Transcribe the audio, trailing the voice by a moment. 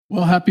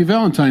Well, happy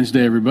Valentine's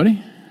Day,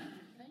 everybody.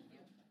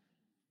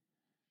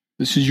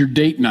 This is your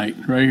date night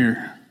right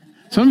here.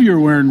 Some of you are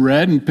wearing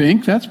red and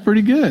pink. That's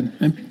pretty good.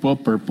 And, well,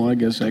 purple, I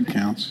guess that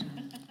counts.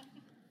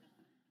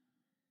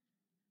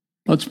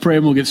 Let's pray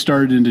and we'll get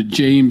started into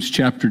James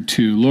chapter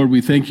 2. Lord, we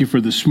thank you for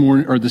this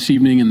morning or this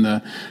evening and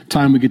the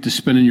time we get to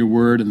spend in your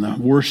word and the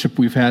worship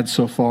we've had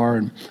so far.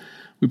 And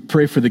we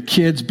pray for the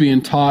kids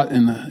being taught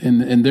in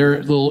their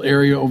little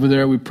area over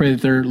there. We pray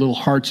that their little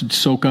hearts would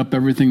soak up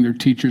everything their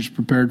teachers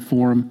prepared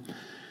for them.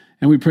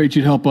 And we pray that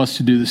you'd help us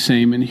to do the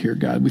same in here,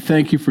 God. We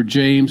thank you for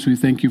James. We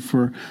thank you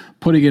for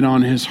putting it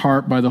on his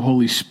heart by the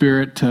Holy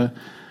Spirit to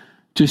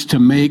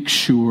make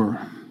sure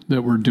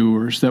that we're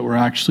doers, that we're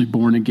actually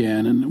born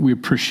again. And we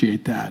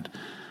appreciate that.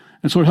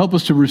 And so Lord, help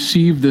us to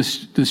receive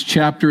this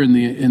chapter in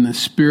the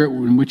spirit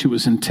in which it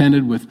was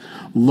intended, with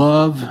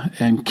love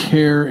and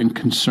care and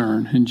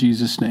concern. In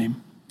Jesus'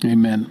 name,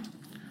 amen.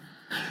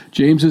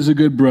 James is a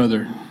good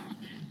brother.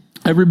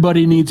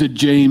 Everybody needs a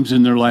James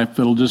in their life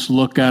that'll just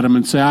look at him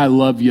and say, I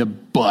love you,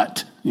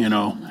 but,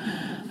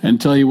 and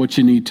tell you what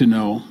you need to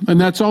know.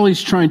 And that's all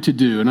he's trying to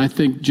do. And I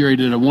think Jerry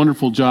did a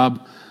wonderful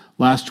job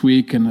last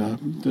week,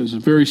 and it was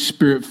very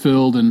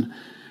spirit-filled.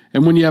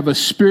 And when you have a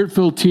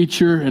spirit-filled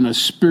teacher and a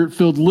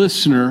spirit-filled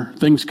listener,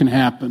 things can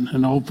happen.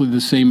 And hopefully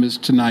the same is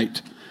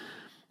tonight.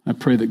 I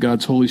pray that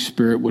God's Holy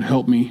Spirit would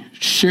help me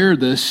share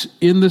this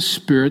in the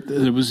spirit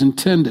that it was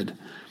intended.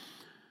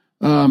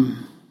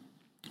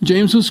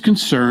 James was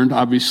concerned,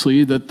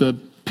 obviously, that the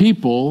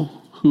people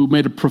who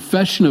made a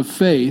profession of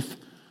faith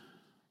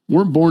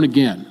weren't born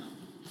again,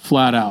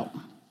 flat out.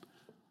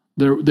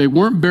 They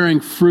weren't bearing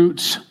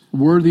fruits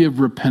worthy of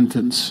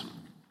repentance.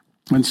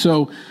 And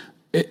so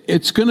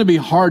it's going to be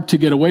hard to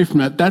get away from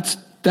that.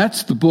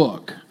 That's the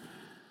book.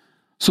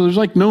 So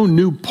there's no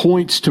new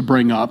points to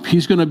bring up.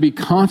 He's going to be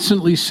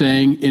constantly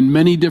saying in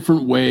many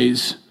different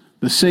ways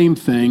the same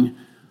thing.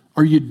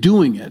 Are you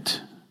doing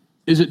it?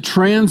 Is it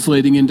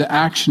translating into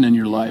action in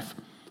your life?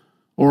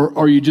 Or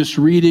are you just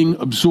reading,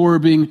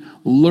 absorbing,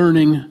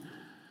 learning?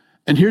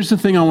 And here's the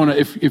thing I want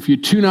to, if you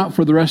tune out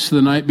for the rest of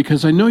the night,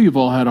 because I know you've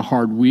all had a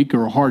hard week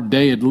or a hard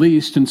day at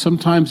least, and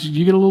sometimes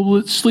you get a little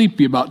bit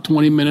sleepy about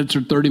 20 minutes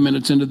or 30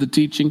 minutes into the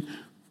teaching.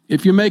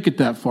 If you make it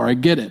that far, I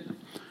get it.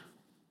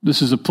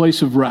 This is a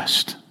place of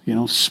rest.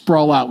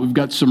 Sprawl out. We've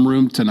got some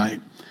room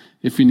tonight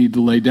if you need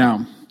to lay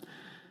down.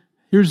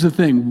 Here's the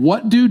thing.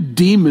 What do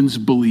demons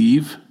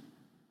believe?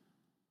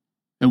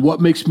 And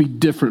what makes me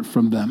different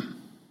from them?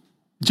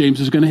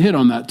 James is going to hit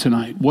on that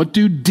tonight. What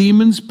do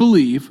demons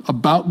believe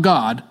about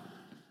God,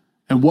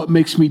 and what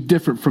makes me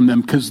different from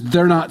them? Because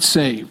they're not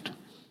saved.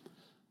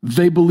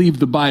 They believe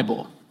the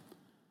Bible.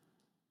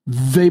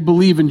 They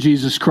believe in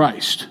Jesus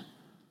Christ.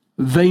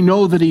 They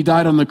know that he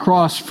died on the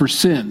cross for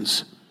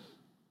sins.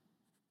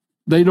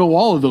 They know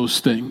all of those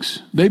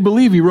things. They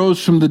believe he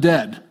rose from the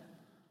dead.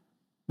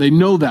 They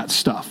know that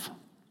stuff.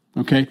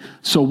 Okay?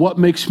 So what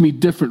makes me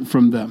different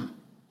from them?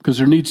 Because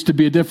there needs to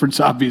be a difference,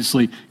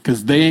 obviously,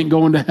 because they ain't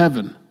going to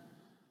heaven.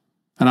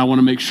 And I want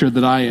to make sure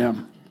that I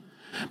am.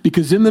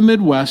 Because in the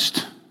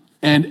Midwest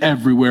and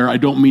everywhere, I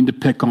don't mean to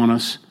pick on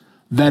us,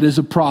 that is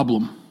a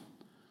problem.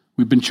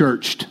 We've been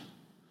churched.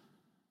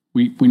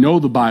 We know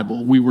the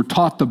Bible. We were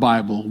taught the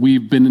Bible.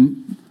 We've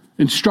been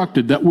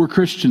instructed that we're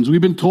Christians.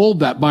 We've been told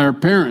that by our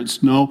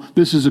parents. No,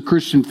 this is a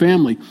Christian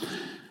family.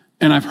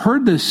 And I've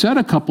heard this said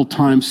a couple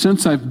times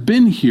since I've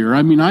been here.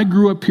 I mean, I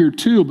grew up here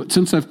too, but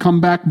since I've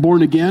come back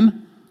born again,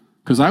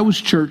 because I was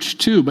church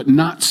too, but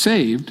not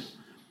saved,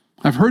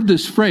 I've heard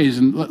this phrase,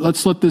 and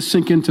let's let this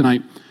sink in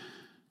tonight.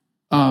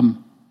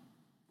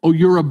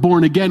 You're a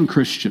born-again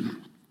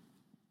Christian.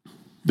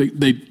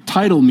 They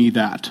title me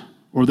that,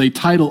 or they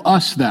title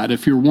us that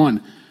if you're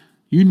one.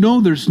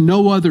 There's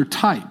no other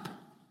type.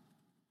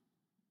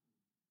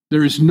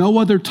 There is no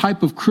other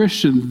type of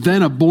Christian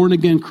than a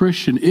born-again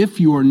Christian. If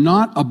you are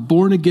not a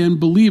born-again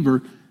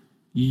believer,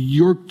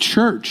 you're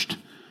churched.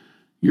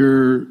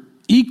 You're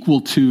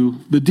equal to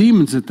the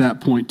demons at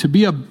that point. To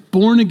be a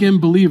born-again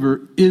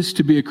believer is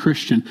to be a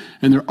Christian,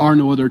 and there are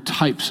no other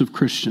types of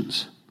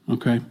Christians.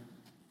 Okay?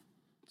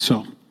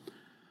 So,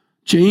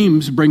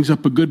 James brings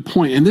up a good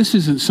point, and this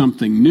isn't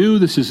something new.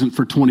 This isn't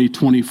for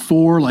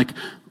 2024,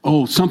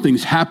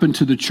 something's happened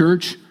to the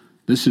church.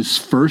 This is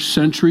first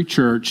century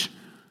church.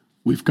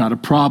 We've got a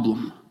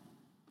problem.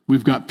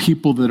 We've got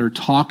people that are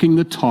talking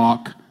the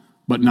talk,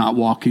 but not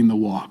walking the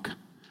walk.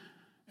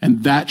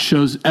 And that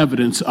shows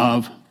evidence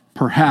of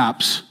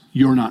perhaps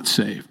you're not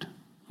saved,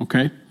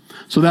 okay?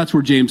 So that's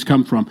where James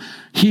comes from.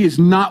 He is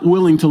not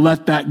willing to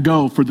let that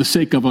go for the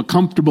sake of a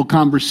comfortable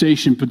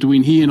conversation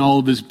between he and all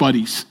of his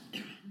buddies.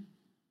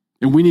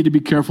 And we need to be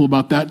careful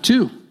about that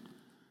too.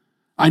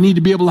 I need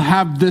to be able to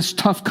have this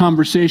tough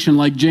conversation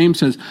like James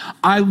says.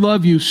 I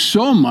love you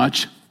so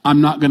much,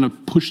 I'm not going to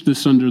push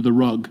this under the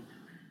rug.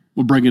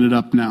 We're bringing it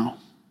up now.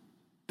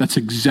 That's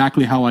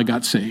exactly how I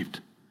got saved.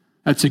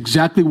 That's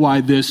exactly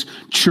why this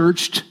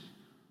churched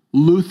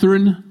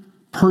Lutheran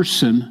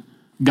person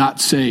got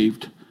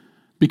saved,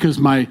 because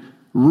my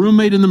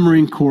roommate in the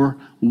Marine Corps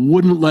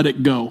wouldn't let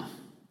it go.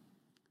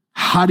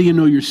 How do you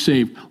know you're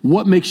saved?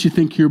 What makes you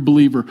think you're a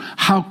believer?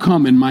 How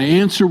come? And my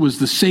answer was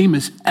the same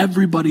as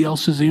everybody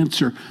else's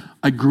answer.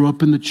 I grew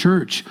up in the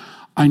church.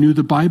 I knew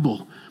the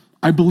Bible.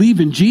 I believe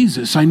in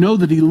Jesus. I know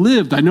that he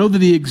lived. I know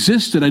that he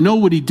existed. I know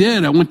what he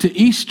did. I went to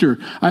Easter.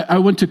 I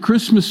went to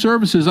Christmas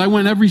services. I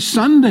went every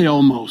Sunday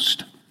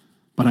almost.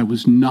 But I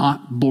was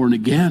not born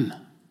again.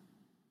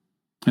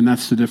 And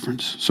that's the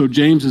difference. So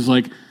James is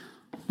like,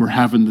 we're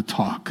having the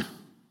talk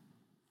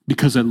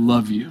because I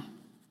love you.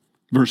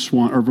 Verse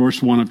 1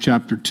 of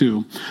chapter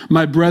 2.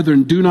 My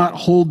brethren, do not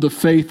hold the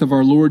faith of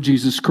our Lord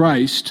Jesus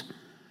Christ,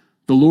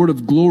 the Lord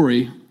of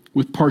glory,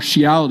 with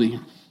partiality.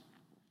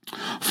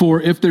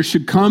 For if there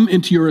should come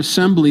into your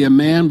assembly a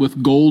man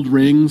with gold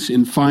rings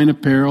in fine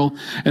apparel,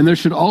 and there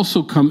should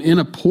also come in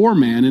a poor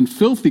man in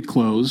filthy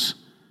clothes,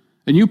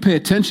 and you pay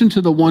attention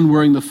to the one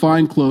wearing the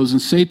fine clothes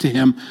and say to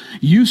him,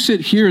 you sit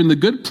here in the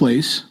good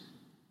place,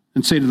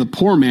 and say to the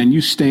poor man,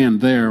 you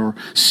stand there, or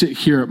sit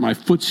here at my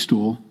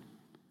footstool,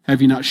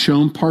 have you not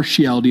shown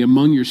partiality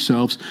among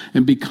yourselves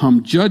and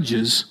become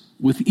judges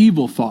with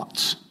evil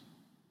thoughts?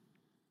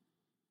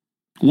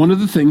 One of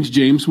the things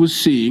James was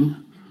seeing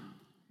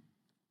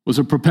was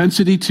a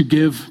propensity to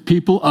give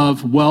people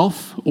of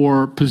wealth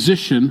or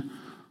position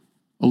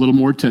a little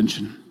more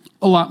attention,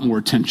 a lot more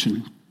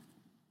attention.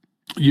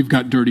 You've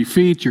got dirty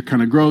feet, you're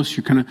kind of gross,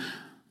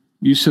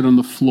 you sit on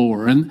the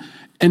floor.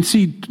 And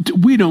see,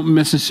 we don't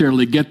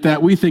necessarily get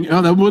that. We think,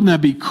 wouldn't that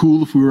be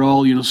cool if we were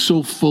all,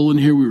 so full in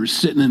here, we were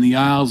sitting in the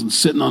aisles and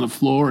sitting on the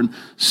floor and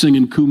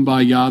singing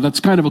Kumbaya. That's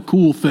kind of a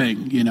cool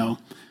thing,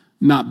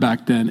 Not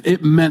back then.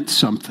 It meant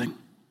something.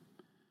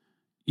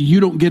 You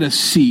don't get a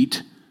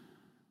seat.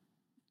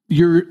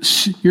 You're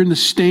in the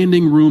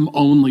standing room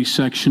only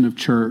section of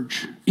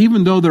church.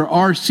 Even though there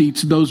are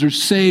seats, those are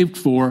saved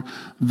for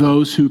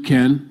those who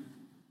can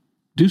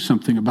do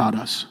something about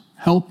us,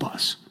 help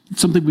us.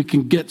 It's something we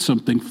can get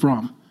something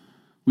from.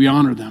 We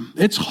honor them.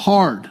 It's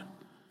hard.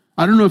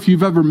 I don't know if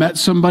you've ever met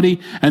somebody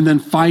and then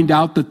find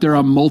out that they're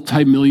a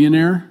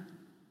multimillionaire.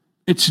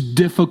 It's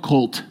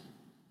difficult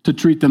to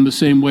treat them the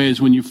same way as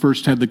when you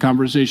first had the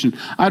conversation.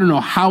 I don't know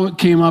how it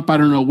came up. I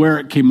don't know where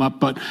it came up,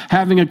 but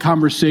having a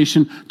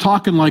conversation,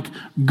 talking like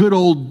good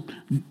old,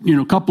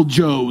 couple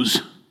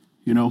Joes,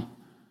 and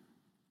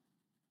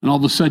all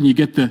of a sudden you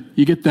get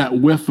that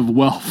whiff of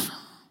wealth.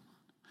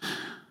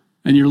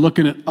 And you're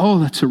looking at,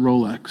 that's a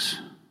Rolex.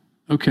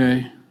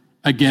 Okay,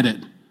 I get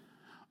it.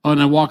 Oh, and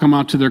I walk them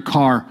out to their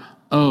car.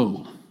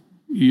 And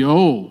you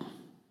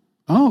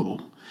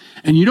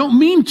don't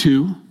mean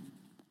to,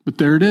 but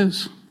there it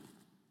is.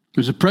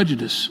 There's a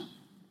prejudice.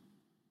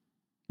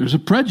 There's a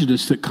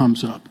prejudice that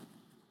comes up.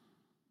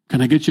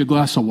 Can I get you a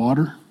glass of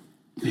water?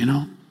 Do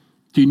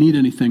you need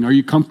anything? Are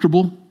you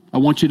comfortable? I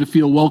want you to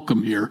feel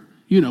welcome here,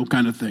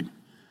 kind of thing.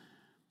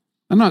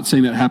 I'm not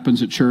saying that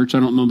happens at church. I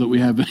don't know that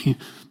we have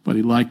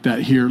anybody like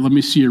that here. Let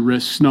me see your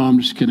wrists. No, I'm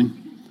just kidding.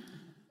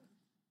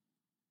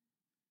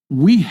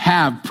 We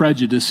have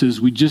prejudices.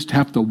 We just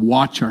have to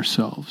watch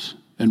ourselves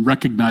and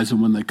recognize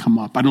them when they come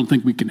up. I don't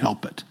think we can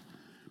help it.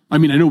 I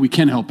know we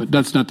can help it.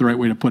 That's not the right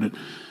way to put it.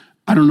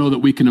 I don't know that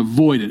we can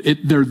avoid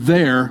it. They're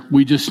there.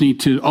 We just need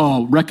to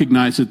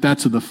recognize that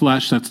that's of the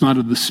flesh. That's not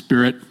of the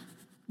spirit.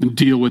 And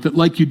deal with it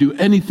like you do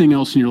anything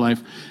else in your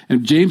life.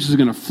 And James is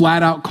going to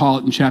flat out call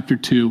it in chapter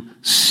 2,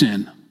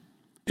 sin.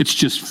 It's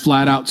just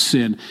flat out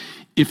sin.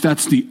 If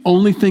that's the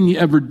only thing you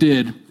ever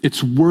did,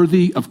 it's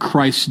worthy of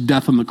Christ's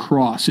death on the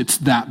cross. It's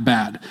that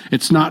bad.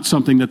 It's not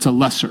something that's a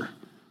lesser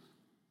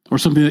or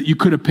something that you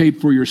could have paid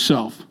for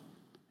yourself.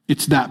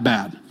 It's that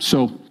bad.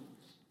 So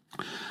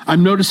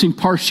I'm noticing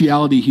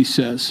partiality, he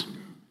says.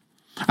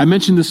 I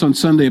mentioned this on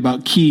Sunday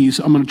about keys.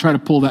 I'm going to try to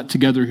pull that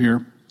together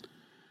here.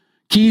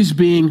 Keys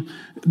being,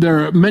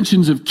 there are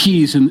mentions of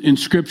keys in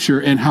Scripture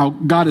and how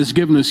God has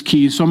given us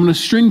keys. So I'm going to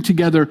string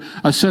together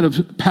a set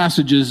of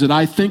passages that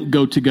I think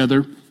go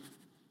together.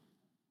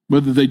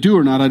 Whether they do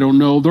or not, I don't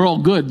know. They're all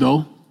good,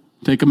 though.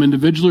 Take them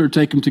individually or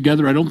take them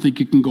together. I don't think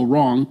you can go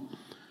wrong.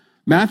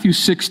 Matthew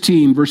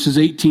 16, verses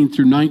 18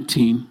 through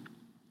 19.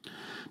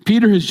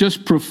 Peter has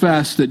just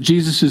professed that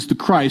Jesus is the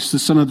Christ, the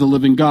Son of the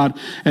living God.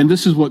 And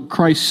this is what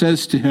Christ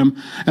says to him.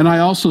 And I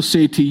also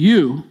say to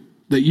you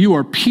that you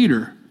are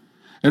Peter.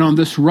 And on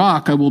this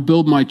rock I will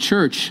build my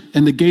church,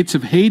 and the gates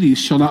of Hades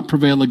shall not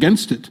prevail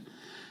against it.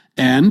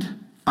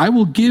 And I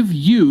will give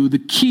you the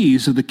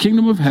keys of the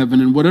kingdom of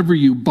heaven, and whatever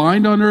you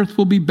bind on earth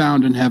will be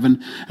bound in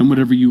heaven, and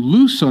whatever you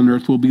loose on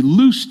earth will be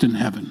loosed in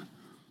heaven.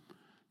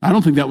 I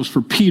don't think that was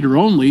for Peter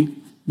only,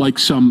 like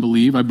some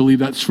believe. I believe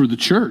that's for the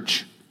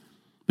church.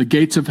 The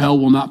gates of hell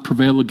will not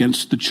prevail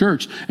against the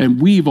church.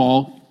 And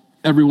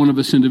every one of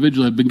us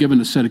individually, have been given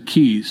a set of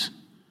keys.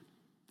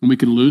 And we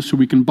can loose or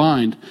we can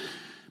bind.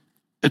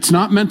 It's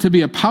not meant to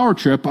be a power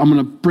trip. I'm going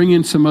to bring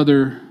in some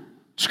other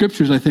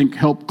scriptures I think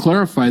help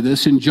clarify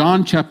this. In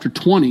John chapter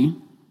 20,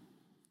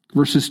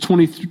 verses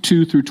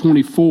 22 through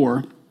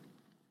 24.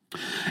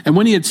 And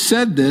when he had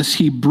said this,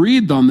 he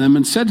breathed on them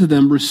and said to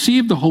them,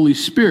 receive the Holy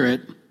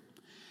Spirit.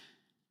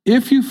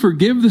 If you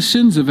forgive the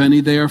sins of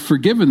any, they are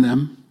forgiven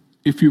them.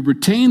 If you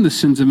retain the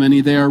sins of any,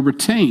 they are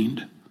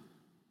retained.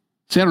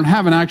 See, I don't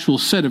have an actual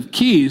set of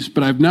keys,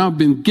 but I've now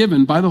been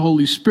given by the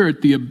Holy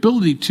Spirit the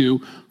ability to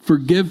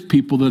forgive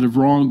people that have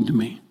wronged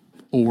me,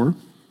 or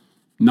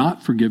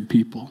not forgive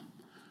people.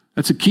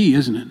 That's a key,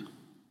 isn't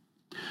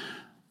it?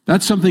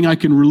 That's something I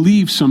can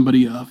relieve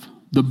somebody of,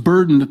 the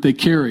burden that they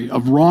carry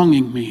of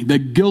wronging me, the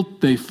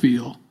guilt they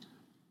feel.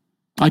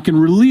 I can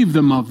relieve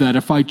them of that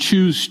if I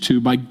choose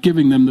to by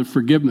giving them the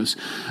forgiveness.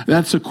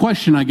 That's a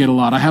question I get a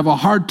lot. I have a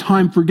hard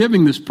time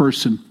forgiving this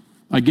person.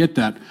 I get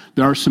that.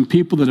 There are some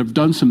people that have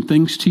done some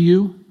things to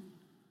you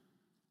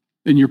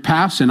in your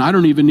past, and I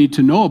don't even need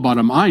to know about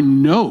them. I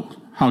know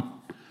how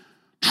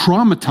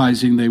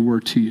traumatizing they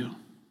were to you.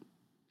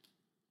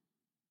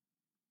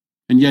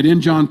 And yet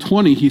in John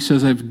 20, he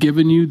says, I've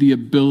given you the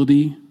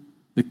ability,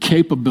 the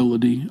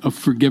capability of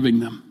forgiving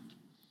them.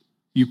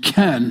 You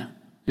can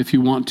if you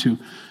want to.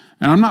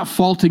 And I'm not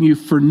faulting you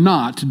for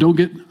not. Don't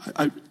get,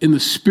 in the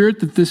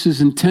spirit that this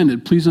is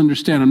intended, please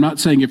understand, I'm not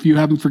saying if you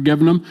haven't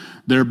forgiven them,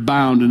 they're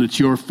bound and it's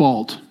your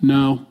fault.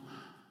 No.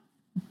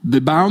 They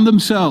bound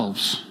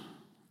themselves.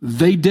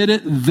 They did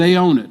it. They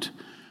own it.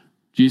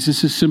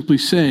 Jesus is simply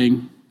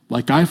saying,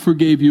 like I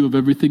forgave you of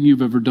everything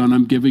you've ever done,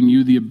 I'm giving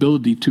you the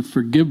ability to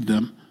forgive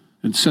them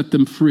and set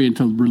them free and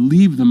to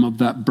relieve them of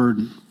that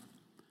burden.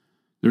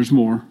 There's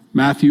more.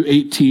 Matthew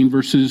 18,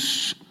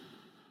 verses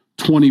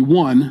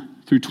 21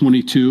 through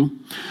 22.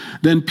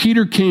 Then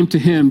Peter came to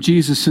him,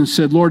 Jesus, and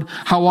said, Lord,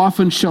 how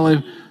often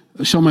shall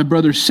my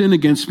brother sin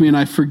against me and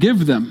I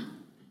forgive them?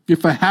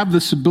 If I have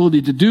this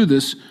ability to do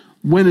this,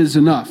 when is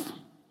enough?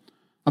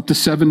 Up to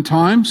 7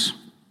 times?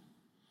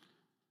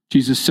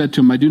 Jesus said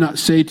to him, I do not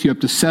say to you up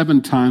to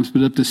 7 times,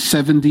 but up to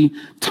 70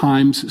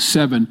 times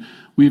 7.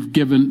 We've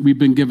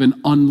been given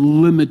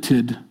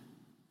unlimited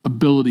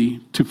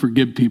ability to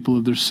forgive people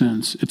of their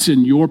sins. It's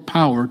in your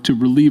power to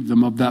relieve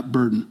them of that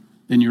burden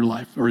in your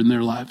life or in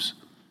their lives.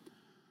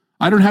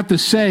 I don't have to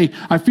say,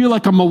 I feel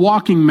like I'm a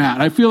walking mat.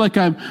 I feel like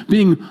I'm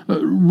being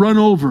run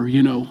over,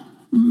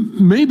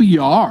 Maybe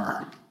you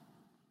are.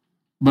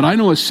 But I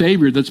know a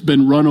Savior that's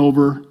been run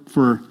over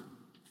for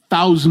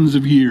thousands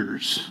of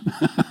years.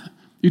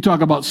 You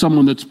talk about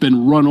someone that's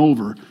been run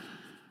over.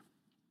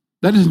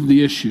 That isn't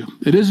the issue.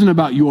 It isn't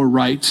about your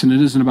rights, and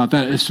it isn't about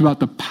that. It's about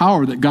the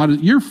power that God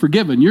is. You're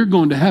forgiven. You're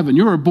going to heaven.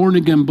 You're a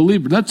born-again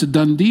believer. That's a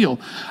done deal.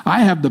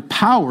 I have the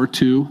power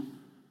to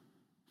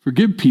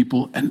forgive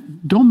people. And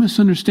don't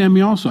misunderstand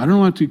me also. I don't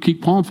want to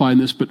keep qualifying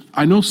this, but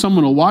I know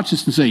someone will watch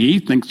this and say, he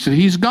thinks that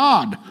he's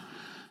God.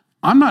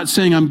 I'm not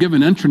saying I'm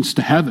giving entrance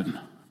to heaven.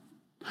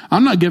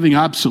 I'm not giving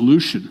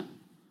absolution.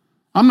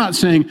 I'm not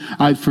saying,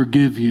 I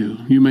forgive you.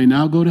 You may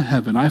now go to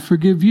heaven. I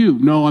forgive you.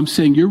 No, I'm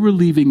saying you're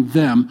relieving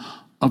them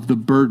of the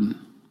burden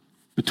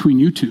between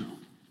you two.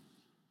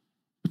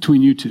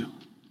 Between you two.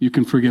 You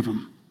can forgive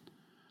them.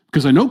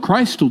 Because I know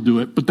Christ will do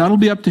it, but that'll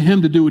be up to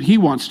him to do what he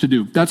wants to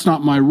do. That's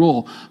not my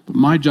role, but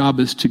my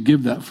job is to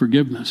give that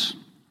forgiveness.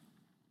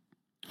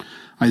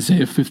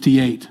 Isaiah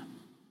 58.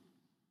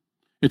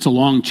 It's a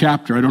long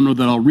chapter. I don't know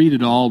that I'll read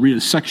it all. I'll read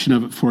a section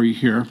of it for you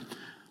here.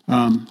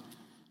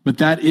 But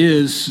that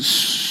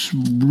is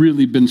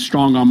really been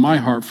strong on my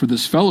heart for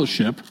this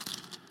fellowship.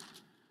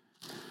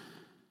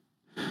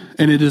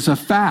 And it is a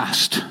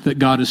fast that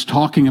God is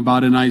talking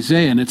about in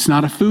Isaiah, and it's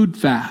not a food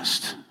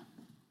fast.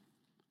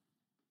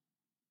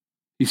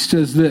 He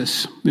says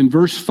this, in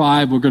verse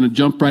 5, we're going to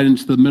jump right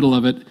into the middle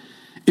of it.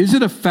 Is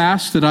it a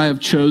fast that I have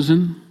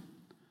chosen,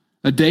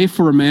 a day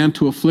for a man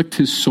to afflict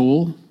his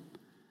soul?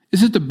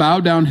 Is it to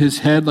bow down his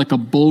head like a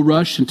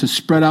bulrush and to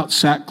spread out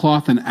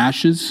sackcloth and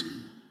ashes?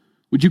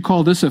 Would you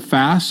call this a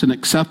fast, an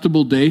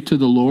acceptable day to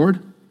the Lord?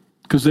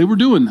 Because they were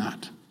doing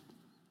that.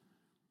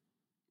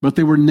 But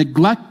they were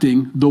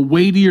neglecting the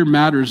weightier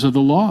matters of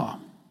the law.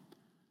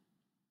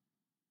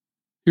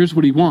 Here's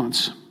what he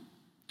wants.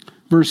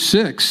 Verse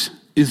 6,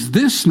 is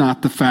this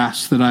not the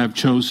fast that I have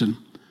chosen?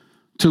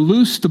 To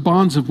loose the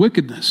bonds of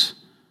wickedness,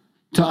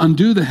 to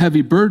undo the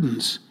heavy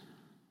burdens,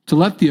 to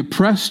let the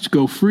oppressed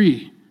go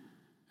free,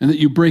 and that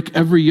you break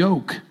every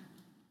yoke?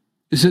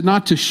 Is it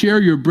not to share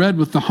your bread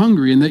with the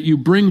hungry, and that you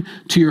bring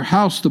to your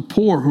house the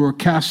poor who are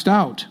cast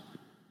out?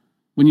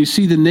 When you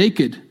see the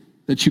naked,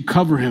 that you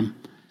cover him,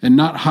 and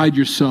not hide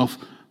yourself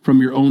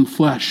from your own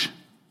flesh.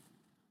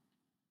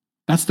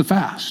 That's the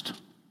fast.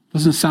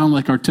 Doesn't sound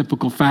like our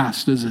typical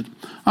fast, is it?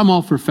 I'm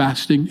all for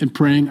fasting and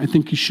praying. I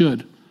think you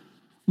should.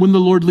 When the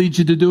Lord leads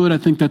you to do it, I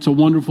think that's a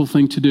wonderful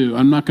thing to do.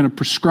 I'm not going to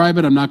prescribe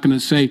it. I'm not going to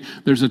say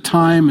there's a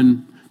time,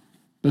 and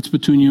that's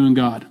between you and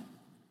God.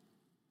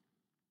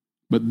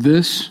 But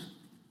this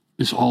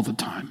is all the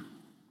time.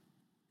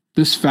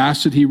 This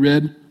fast that he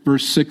read,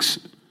 verse 6,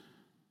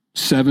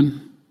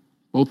 7,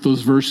 both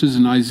those verses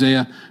in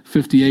Isaiah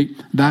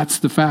 58, that's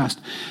the fast.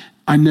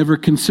 I never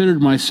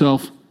considered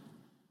myself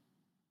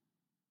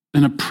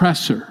an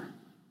oppressor.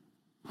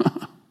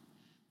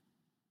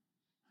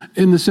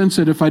 In the sense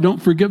that if I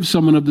don't forgive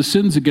someone of the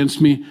sins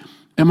against me,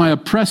 am I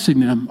oppressing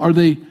them? Are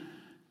they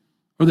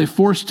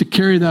forced to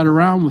carry that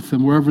around with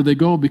them wherever they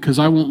go because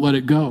I won't let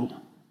it go,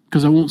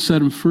 because I won't set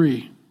them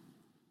free?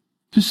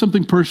 Just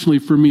something personally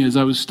for me as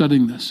I was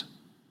studying this,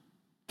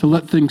 to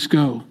let things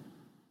go.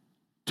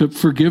 to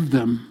forgive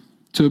them,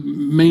 to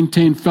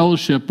maintain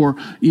fellowship, or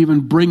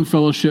even bring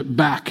fellowship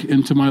back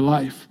into my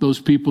life. Those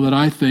people that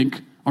I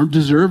think aren't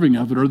deserving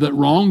of it or that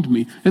wronged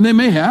me. And they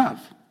may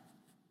have.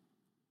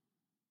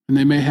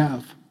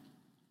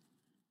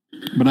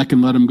 But I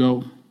can let them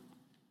go.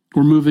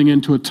 We're moving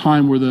into a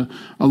time where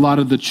a lot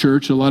of the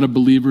church, a lot of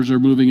believers are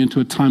moving into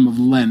a time of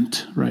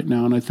Lent right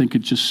now, and I think it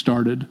just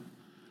started.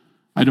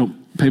 I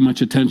don't pay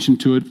much attention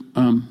to it,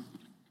 and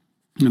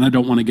I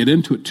don't want to get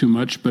into it too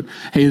much, but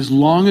hey, as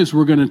long as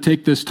we're going to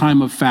take this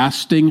time of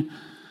fasting,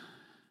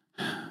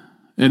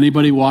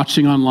 anybody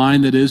watching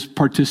online that is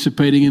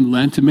participating in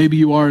Lent, and maybe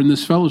you are in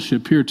this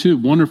fellowship here too,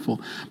 wonderful,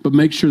 but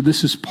make sure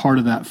this is part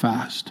of that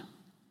fast.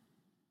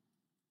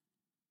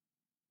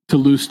 To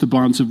loose the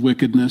bonds of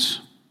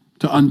wickedness,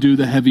 to undo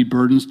the heavy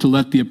burdens, to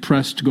let the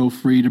oppressed go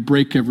free, to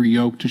break every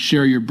yoke, to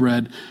share your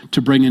bread, to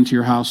bring into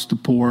your house the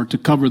poor, to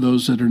cover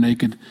those that are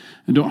naked,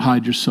 and don't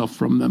hide yourself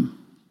from them.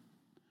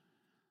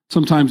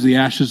 Sometimes the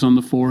ashes on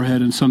the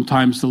forehead, and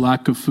sometimes the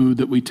lack of food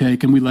that we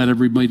take, and we let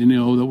everybody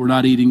know that we're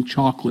not eating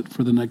chocolate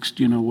for the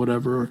next,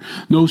 whatever, or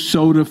no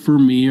soda for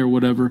me or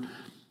whatever.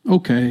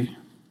 Okay,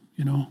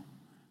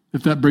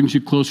 if that brings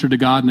you closer to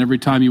God, and every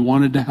time you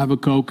wanted to have a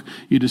Coke,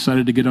 you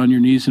decided to get on your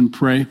knees and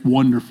pray,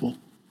 wonderful.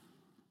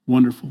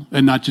 Wonderful.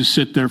 And not just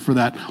sit there for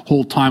that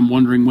whole time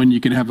wondering when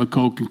you can have a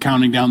Coke and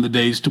counting down the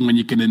days to when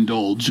you can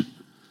indulge,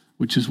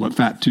 which is what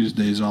Fat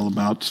Tuesday is all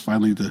about. It's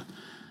finally the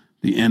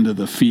end of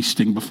the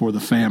feasting before the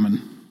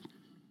famine.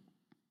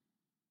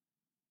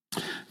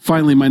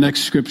 Finally, my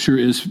next scripture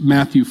is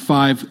Matthew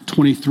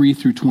 5:23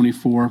 through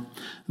 24.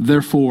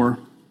 Therefore,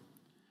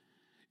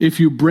 if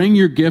you bring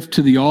your gift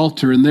to the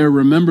altar and there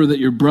remember that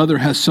your brother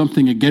has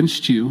something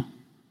against you,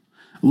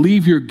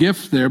 leave your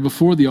gift there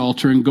before the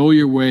altar and go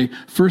your way.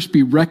 First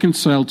be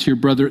reconciled to your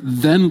brother,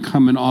 then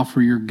come and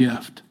offer your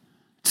gift.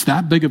 It's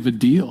that big of a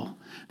deal.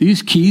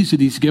 These keys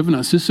that he's given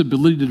us, this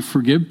ability to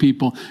forgive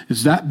people,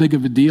 is that big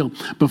of a deal.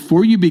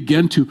 Before you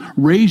begin to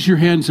raise your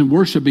hands in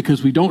worship,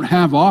 because we don't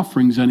have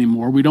offerings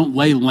anymore, we don't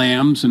lay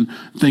lambs and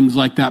things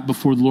like that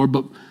before the Lord,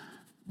 but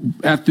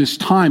at this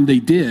time they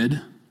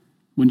did,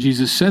 when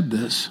Jesus said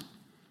this.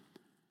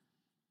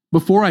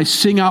 Before I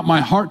sing out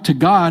my heart to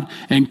God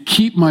and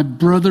keep my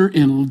brother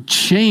in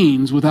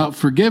chains without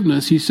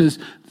forgiveness, he says,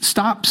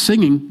 stop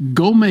singing,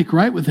 go make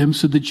right with him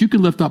so that you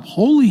can lift up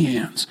holy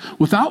hands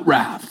without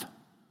wrath.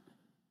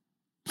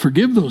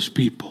 Forgive those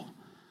people.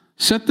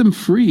 Set them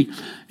free.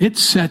 It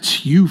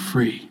sets you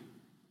free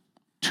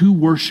to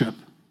worship.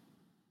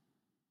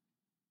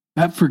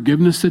 That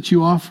forgiveness that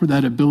you offer,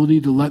 that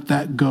ability to let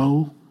that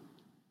go,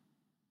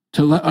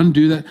 to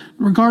undo that,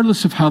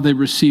 regardless of how they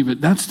receive it.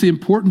 That's the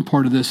important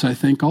part of this, I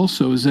think,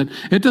 also, is that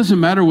it doesn't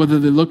matter whether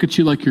they look at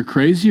you like you're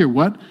crazy or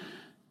what.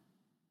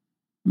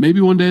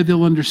 Maybe one day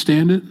they'll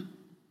understand it,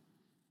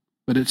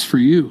 but it's for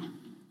you.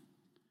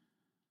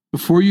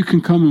 Before you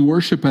can come and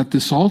worship at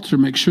this altar,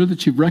 make sure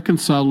that you've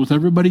reconciled with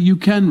everybody you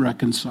can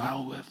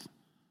reconcile with,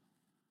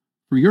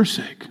 for your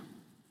sake.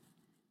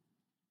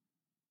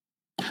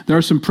 There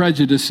are some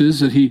prejudices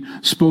that he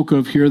spoke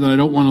of here that I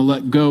don't want to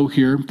let go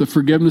here. The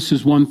forgiveness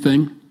is one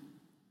thing.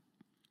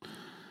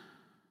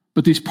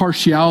 But these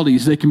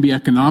partialities, they can be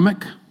economic,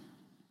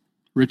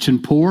 rich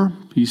and poor.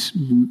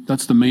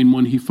 That's the main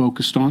one he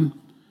focused on.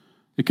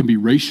 It can be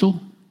racial.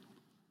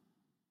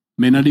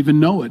 May not even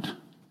know it.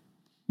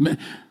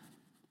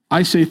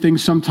 I say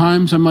things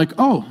sometimes, I'm like,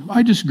 oh,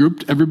 I just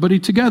grouped everybody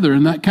together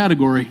in that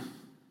category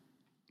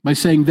by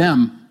saying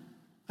them.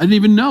 I didn't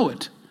even know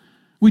it.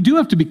 We do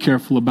have to be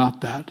careful about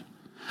that.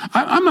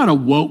 I'm not a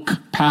woke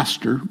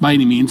pastor by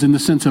any means in the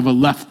sense of a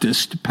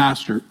leftist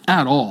pastor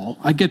at all.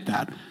 I get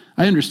that.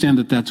 I understand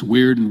that that's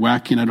weird and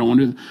wacky and I don't want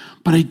to,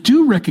 but I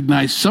do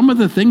recognize some of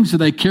the things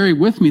that I carry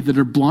with me that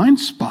are blind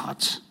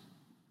spots.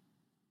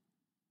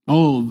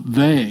 Oh,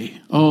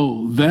 they.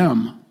 Oh,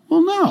 them.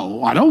 Well,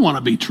 no, I don't want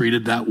to be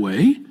treated that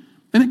way.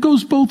 And it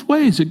goes both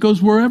ways. It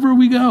goes wherever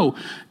we go.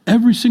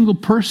 Every single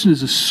person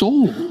is a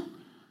soul.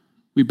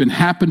 We've been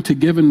happened to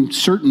given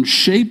certain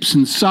shapes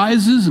and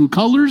sizes and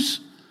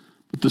colors,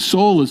 but the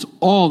soul is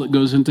all that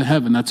goes into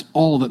heaven. That's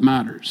all that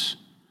matters.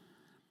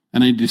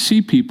 And I need to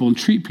see people and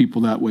treat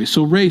people that way.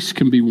 So race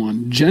can be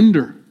one.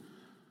 Gender,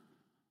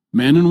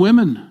 men and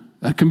women,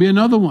 that can be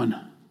another one.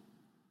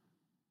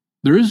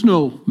 There is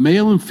no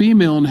male and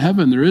female in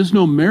heaven. There is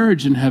no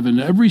marriage in heaven.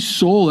 Every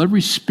soul,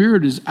 every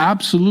spirit is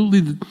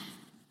absolutely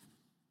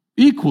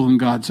equal in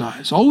God's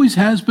eyes. Always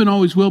has been,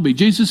 always will be.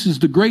 Jesus is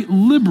the great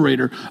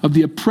liberator of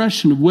the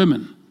oppression of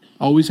women.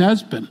 Always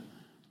has been.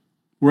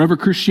 Wherever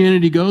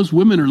Christianity goes,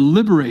 women are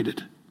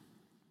liberated.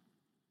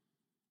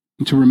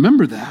 And to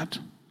remember that,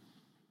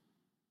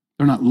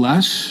 they're not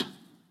less,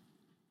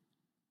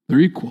 they're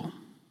equal.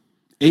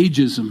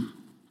 Ageism,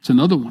 it's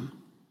another one.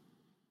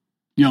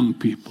 Young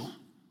people,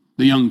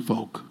 the young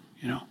folk,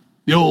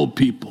 the old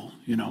people,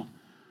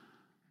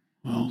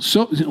 Well,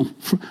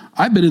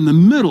 I've been in the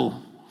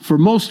middle for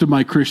most of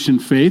my Christian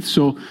faith,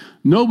 so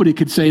nobody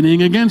could say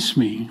anything against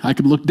me. I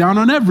could look down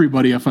on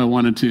everybody if I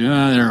wanted to.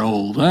 They're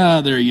old.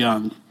 They're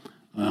young.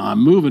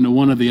 I'm moving to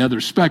one of the other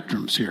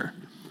spectrums here.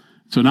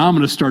 So now I'm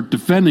going to start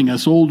defending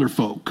us older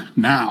folk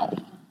now.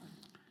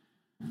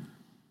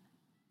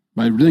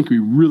 But I think we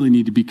really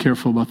need to be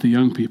careful about the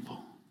young people.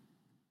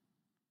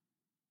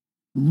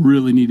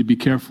 Really need to be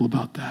careful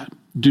about that.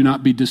 Do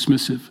not be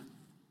dismissive.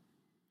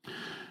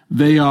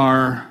 They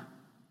are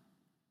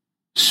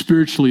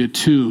spiritually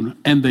attuned,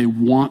 and they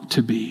want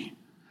to be.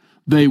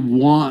 They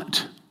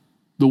want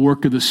the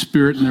work of the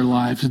Spirit in their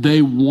lives.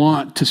 They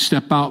want to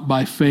step out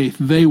by faith.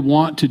 They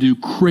want to do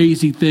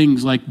crazy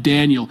things like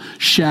Daniel,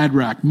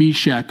 Shadrach,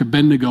 Meshach,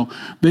 Abednego.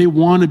 They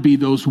want to be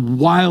those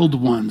wild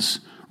ones,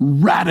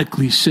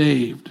 radically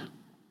saved.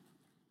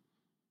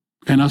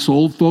 And us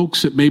old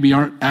folks that maybe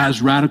aren't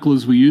as radical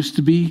as we used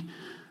to be,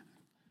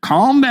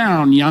 calm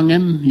down,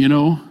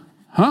 youngin',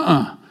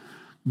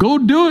 Go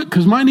do it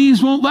because my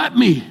knees won't let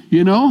me,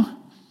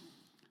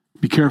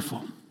 Be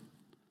careful.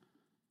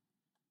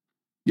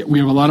 Yet we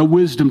have a lot of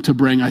wisdom to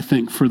bring, I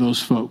think, for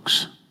those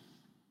folks.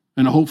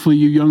 And hopefully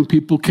you young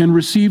people can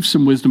receive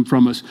some wisdom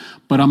from us.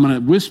 But I'm going to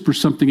whisper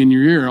something in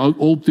your ear.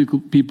 Old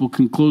people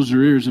can close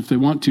their ears if they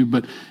want to.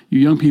 But you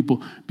young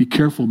people, be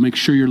careful. Make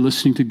sure you're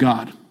listening to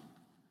God.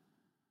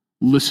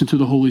 Listen to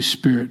the Holy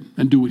Spirit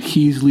and do what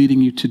He's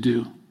leading you to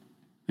do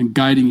and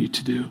guiding you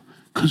to do.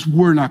 Because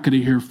we're not going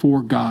to hear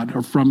for God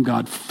or from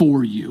God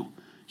for you.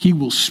 He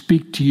will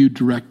speak to you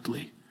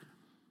directly.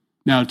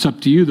 Now, it's up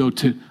to you, though,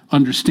 to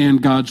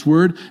understand God's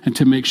word and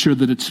to make sure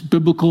that it's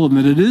biblical and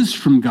that it is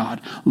from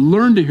God.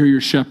 Learn to hear your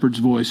shepherd's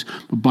voice,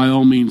 but by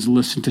all means,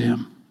 listen to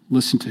him.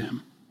 Listen to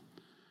him.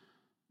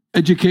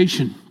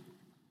 Education.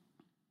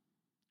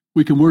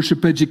 We can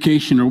worship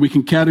education, or we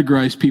can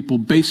categorize people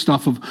based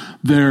off of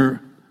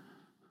their...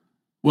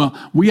 Well,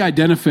 we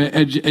identify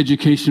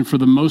education for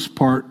the most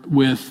part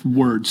with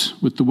words,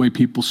 with the way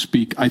people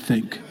speak, I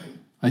think.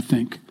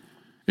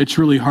 It's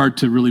really hard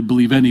to really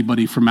believe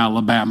anybody from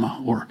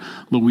Alabama or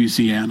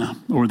Louisiana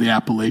or the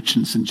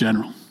Appalachians in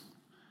general.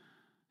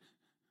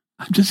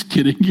 I'm just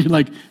kidding. You're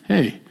like,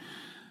 hey,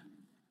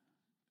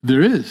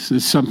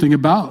 there's something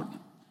about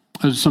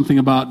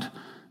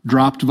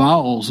dropped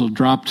vowels or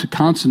dropped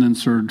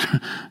consonants or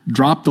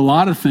dropped a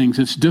lot of things.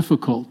 It's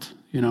difficult,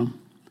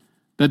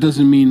 That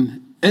doesn't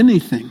mean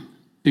anything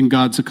in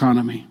God's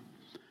economy.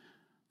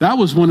 That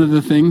was one of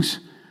the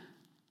things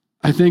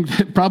I think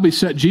that probably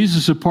set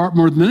Jesus apart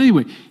more than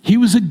anyway. He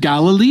was a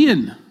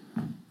Galilean,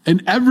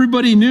 and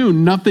everybody knew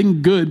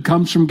nothing good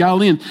comes from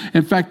Galileans.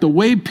 In fact, the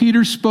way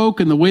Peter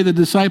spoke and the way the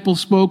disciples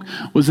spoke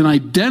was an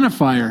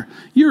identifier.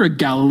 You're a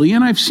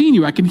Galilean. I've seen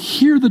you. I can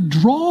hear the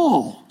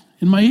drawl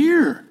in my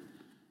ear.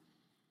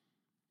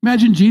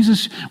 Imagine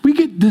Jesus. We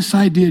get this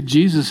idea of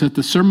Jesus at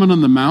the Sermon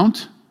on the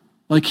Mount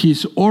like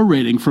he's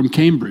orating from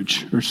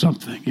Cambridge or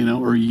something,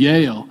 or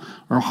Yale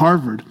or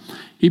Harvard.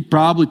 He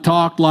probably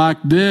talked like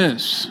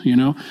this,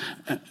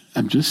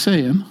 I'm just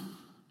saying.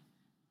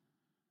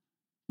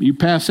 You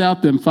pass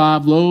out them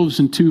 5 loaves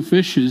and 2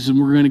 fishes,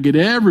 and we're going to get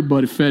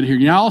everybody fed here.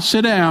 Now, I'll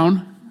sit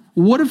down.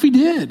 What if he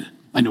did?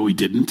 I know he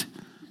didn't.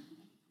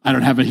 I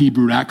don't have a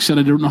Hebrew accent.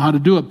 I don't know how to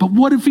do it. But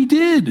what if he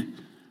did?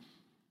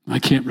 I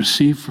can't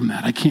receive from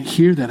that. I can't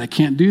hear that. I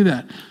can't do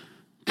that.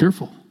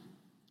 Careful.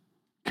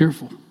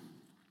 Careful.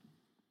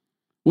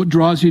 What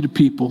draws you to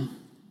people?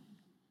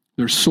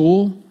 Their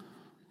soul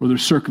or their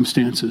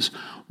circumstances?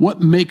 What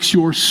makes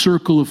your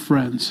circle of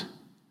friends?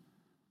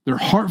 Their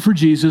heart for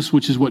Jesus,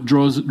 which is what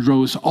drove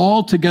us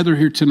all together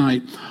here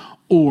tonight,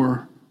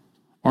 or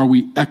are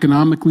we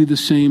economically the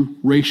same,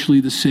 racially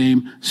the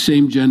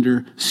same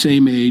gender,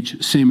 same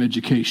age, same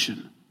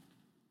education?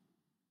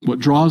 What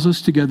draws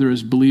us together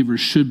as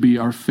believers should be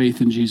our faith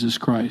in Jesus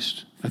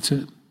Christ. That's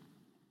it.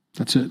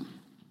 That's it.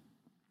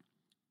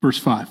 Verse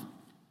 5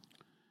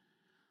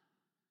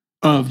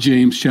 of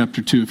James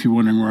chapter 2, if you're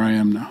wondering where I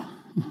am now.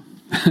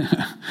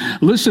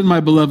 Listen, my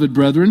beloved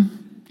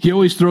brethren. He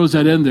always throws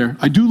that in there.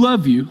 I do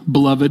love you,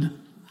 beloved.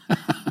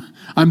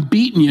 I'm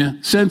beating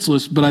you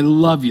senseless, but I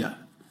love you.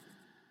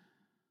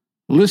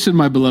 Listen,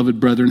 my beloved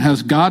brethren.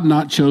 Has God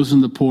not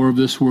chosen the poor of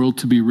this world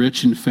to be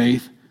rich in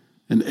faith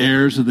and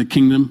heirs of the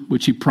kingdom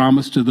which he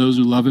promised to those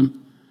who love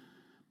him?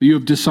 But you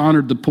have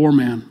dishonored the poor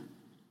man.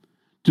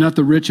 Do not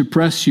the rich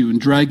oppress you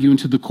and drag you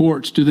into the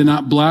courts? Do they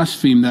not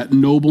blaspheme that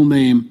noble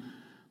name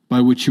by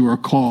which you are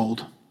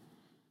called?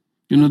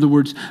 In other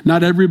words,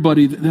 not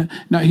everybody.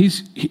 Now he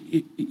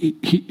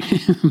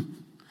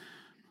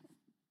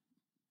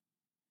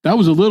that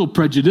was a little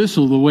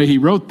prejudicial the way he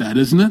wrote that,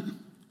 isn't it?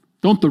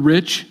 Don't the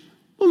rich?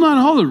 Well, not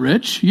all the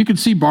rich. You could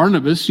see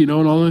Barnabas, and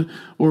all the,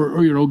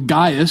 or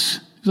Gaius.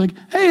 He's like,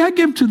 hey, I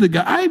give to the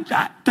guy.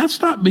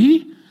 That's not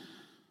me.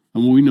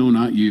 And we know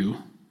not you.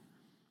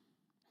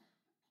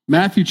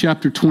 Matthew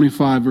chapter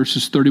 25,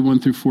 verses 31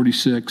 through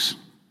 46.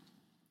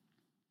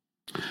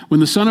 When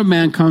the Son of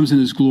Man comes in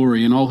his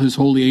glory and all his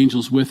holy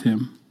angels with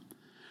him,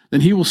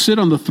 then he will sit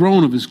on the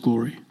throne of his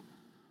glory.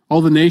 All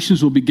the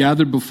nations will be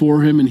gathered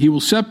before him, and he will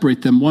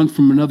separate them one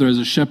from another as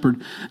a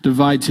shepherd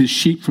divides his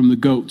sheep from the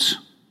goats.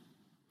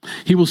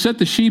 He will set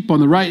the sheep on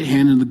the right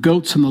hand and the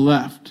goats on the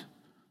left.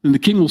 And the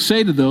king will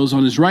say to those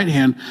on his right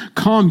hand,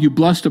 "Come, you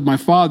blessed of my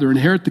Father,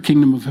 inherit the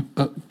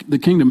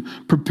kingdom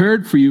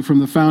prepared for you from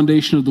the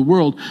foundation of the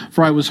world.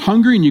 For I was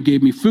hungry, and you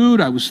gave me food.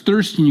 I was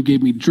thirsty, and you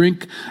gave me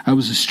drink. I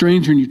was a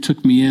stranger, and you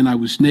took me in. I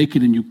was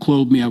naked, and you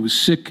clothed me. I was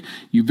sick,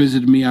 you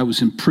visited me. I was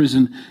in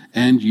prison,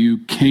 and you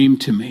came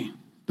to me."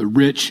 The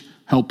rich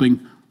helping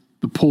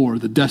the poor,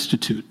 the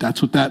destitute.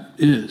 That's what that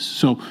is.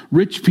 So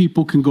rich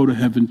people can go to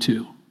heaven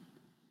too,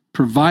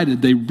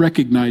 provided they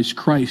recognize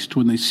Christ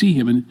when they see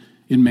him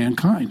in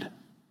mankind.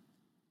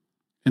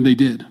 And they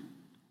did.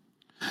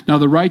 Now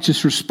the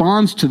righteous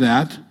responds to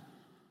that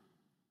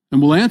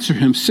and will answer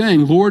him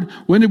saying, "Lord,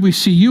 when did we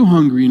see you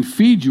hungry and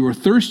feed you, or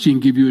thirsty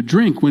and give you a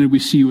drink? When did we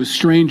see you a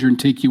stranger and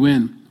take you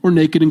in, or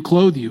naked and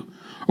clothe you?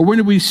 Or when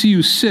did we see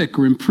you sick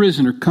or in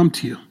prison or come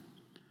to you?"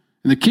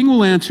 And the king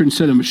will answer and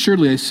said to him,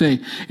 "Assuredly I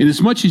say,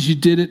 inasmuch as you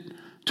did it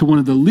to one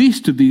of the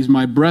least of these,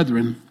 my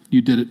brethren,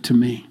 you did it to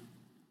me."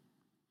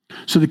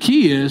 So the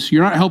key is,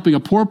 you're not helping a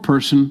poor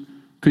person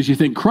because you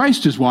think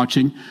Christ is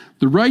watching.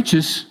 The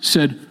righteous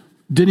said,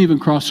 didn't even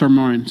cross our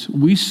minds.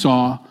 We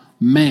saw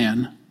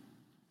man,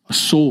 a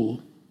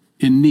soul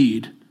in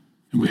need,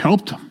 and we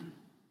helped him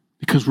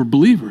because we're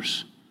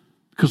believers,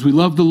 because we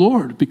love the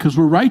Lord, because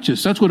we're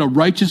righteous. That's what a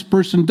righteous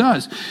person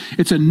does.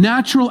 It's a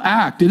natural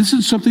act. It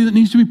isn't something that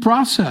needs to be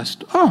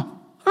processed.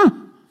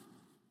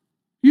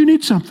 You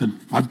need something.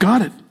 I've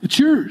got it. It's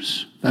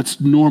yours.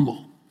 That's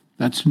normal.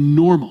 That's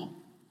normal.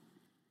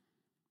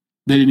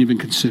 They didn't even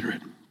consider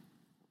it.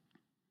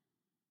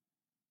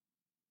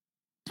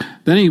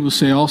 Then he will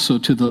say also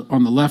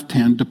on the left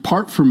hand,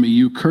 "Depart from me,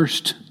 you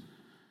cursed,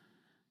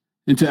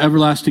 into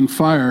everlasting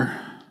fire,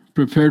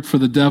 prepared for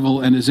the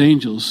devil and his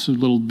angels." A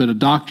little bit of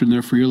doctrine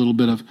there for you, a little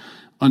bit of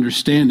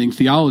understanding,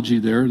 theology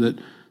there, that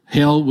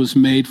hell was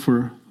made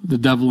for the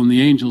devil and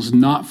the angels,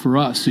 not for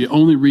us. The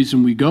only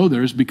reason we go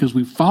there is because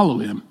we follow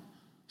him,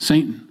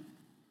 Satan.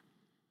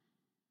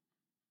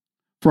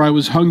 "For I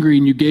was hungry,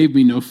 and you gave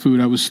me no food.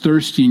 I was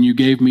thirsty, and you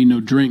gave me no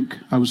drink.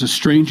 I was a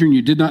stranger, and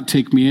you did not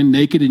take me in,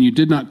 naked, and you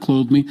did not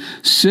clothe me,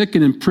 sick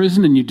and in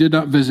prison, and you did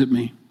not visit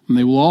me." And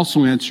they will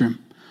also answer him,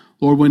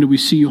 "Lord, when did we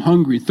see you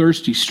hungry,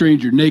 thirsty,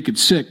 stranger, naked,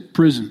 sick,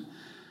 prison,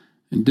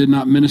 and did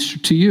not minister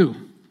to you?"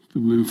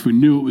 If we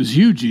knew it was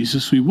you,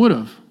 Jesus, we would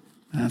have.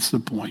 That's the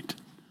point.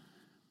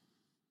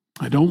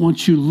 I don't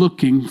want you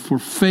looking for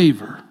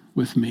favor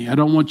with me. I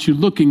don't want you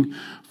looking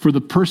for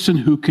the person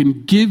who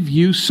can give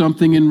you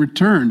something in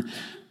return.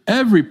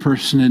 Every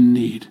person in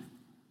need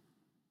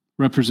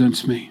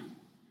represents me.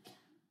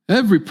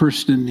 Every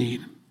person in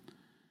need.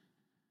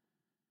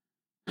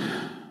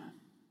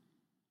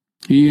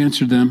 He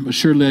answered them,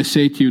 "Assuredly I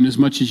say to you,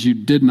 inasmuch as you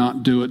did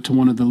not do it to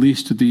one of the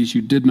least of these,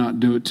 you did not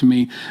do it to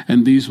me,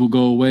 and these will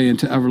go away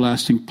into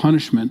everlasting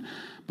punishment,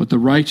 but the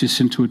righteous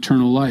into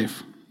eternal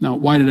life." Now,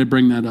 why did I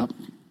bring that up?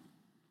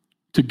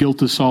 To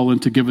guilt us all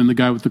into giving the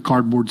guy with the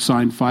cardboard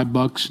sign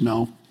 $5?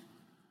 No.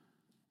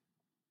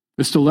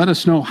 It's to let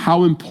us know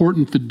how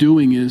important the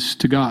doing is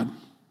to God.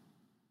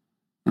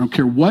 I don't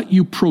care what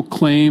you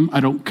proclaim. I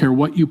don't care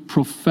what you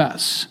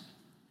profess.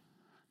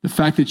 The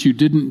fact that you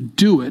didn't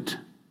do it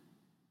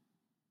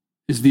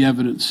is the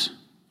evidence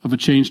of a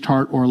changed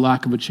heart or a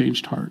lack of a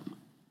changed heart.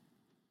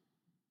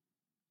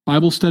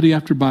 Bible study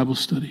after Bible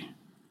study,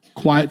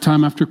 quiet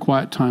time after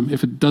quiet time,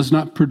 if it does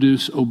not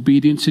produce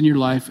obedience in your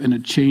life and a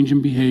change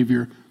in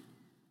behavior,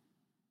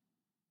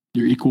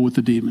 you're equal with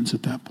the demons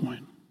at that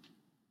point.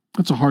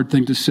 That's a hard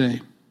thing to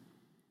say.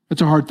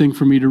 That's a hard thing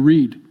for me to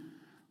read.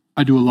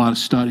 I do a lot of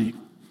studying.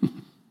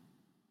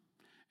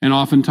 And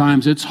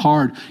oftentimes it's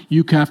hard.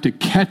 You have to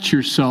catch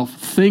yourself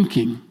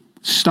thinking,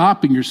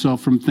 stopping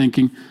yourself from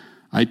thinking,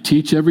 I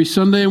teach every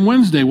Sunday and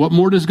Wednesday. What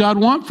more does God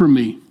want from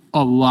me?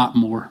 A lot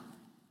more.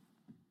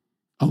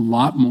 A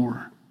lot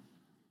more.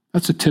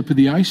 That's the tip of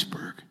the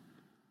iceberg.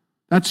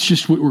 That's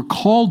just what we're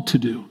called to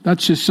do.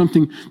 That's just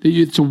something that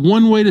it's a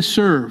one way to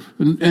serve,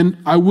 and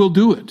I will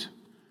do it.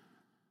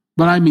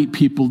 But I meet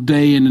people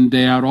day in and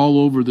day out all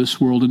over this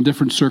world in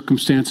different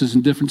circumstances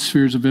and different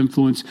spheres of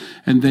influence,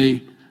 and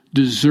they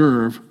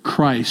deserve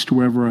Christ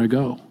wherever I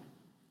go.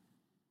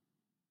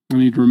 I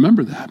need to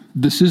remember that.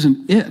 This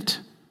isn't it.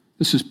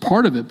 This is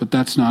part of it, but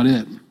that's not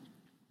it.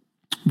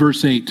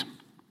 Verse 8.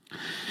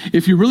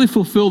 If you really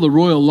fulfill the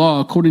royal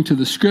law according to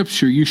the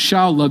scripture, you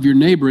shall love your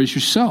neighbor as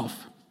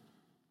yourself.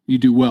 You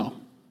do well.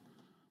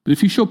 But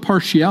if you show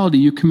partiality,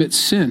 you commit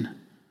sin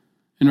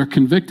and are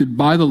convicted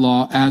by the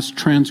law as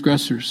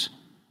transgressors.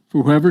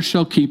 For whoever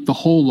shall keep the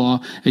whole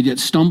law and yet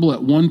stumble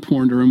at one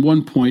point or in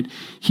one point,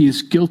 he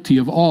is guilty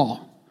of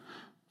all.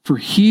 For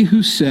he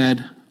who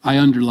said, I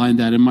underlined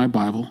that in my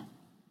Bible,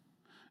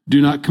 do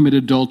not commit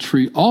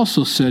adultery,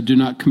 also said, do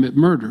not commit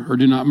murder or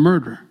do not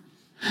murder.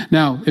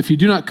 Now, if you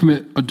do not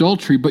commit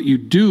adultery, but you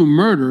do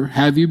murder,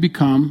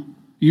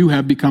 you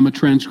have become a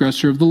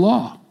transgressor of the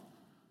law.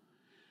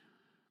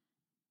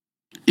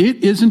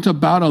 It isn't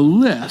about a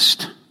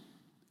list.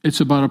 It's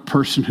about a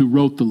person who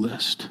wrote the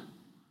list.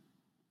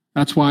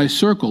 That's why I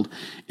circled.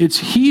 It's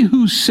he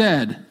who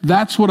said,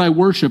 that's what I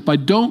worship. I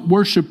don't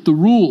worship the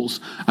rules.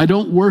 I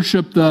don't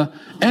worship the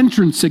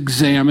entrance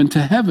exam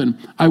into heaven.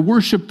 I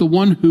worship the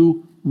one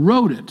who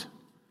wrote it.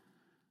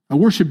 I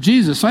worship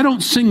Jesus. I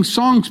don't sing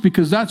songs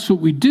because that's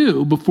what we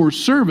do before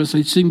service.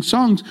 I sing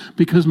songs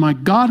because my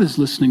God is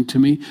listening to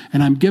me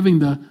and I'm giving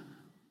the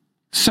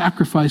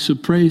sacrifice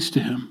of praise to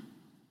him.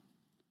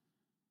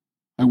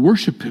 I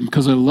worship him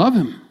because I love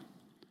him.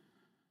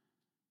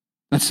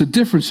 That's the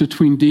difference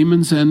between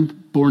demons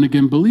and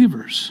born-again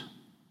believers.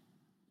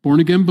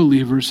 Born-again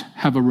believers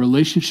have a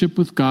relationship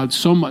with God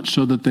so much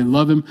so that they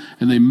love him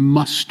and they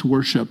must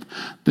worship.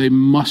 They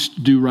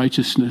must do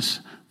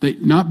righteousness.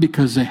 Not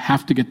because they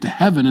have to get to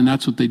heaven and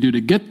that's what they do to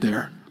get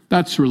there.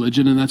 That's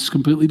religion and that's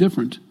completely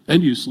different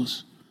and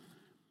useless.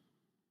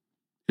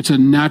 It's a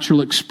natural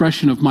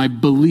expression of my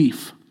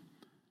belief.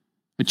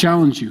 I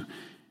challenge you.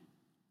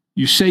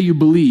 You say you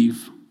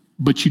believe,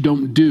 but you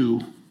don't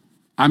do.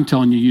 I'm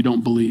telling you, you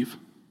don't believe.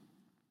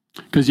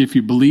 Because if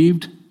you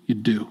believed,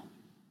 you'd do.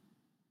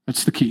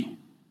 That's the key.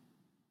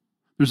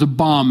 There's a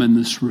bomb in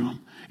this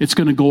room. It's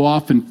going to go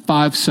off in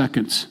 5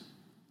 seconds.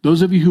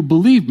 Those of you who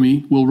believe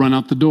me will run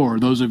out the door.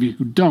 Those of you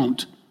who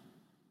don't,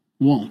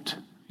 won't,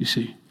 you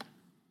see.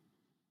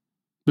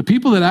 The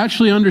people that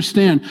actually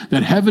understand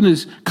that heaven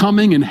is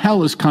coming and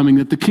hell is coming,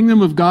 that the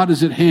kingdom of God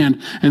is at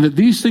hand, and that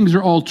these things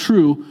are all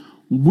true,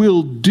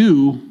 will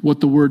do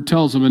what the word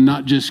tells them and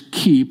not just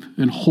keep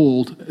and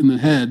hold in the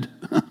head.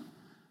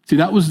 See,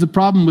 that was the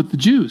problem with the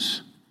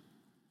Jews.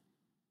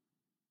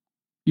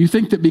 You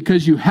think that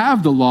because you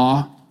have the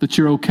law that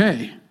you're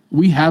okay.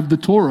 We have the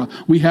Torah.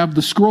 We have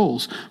the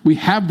scrolls. We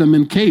have them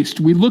encased.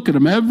 We look at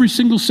them every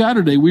single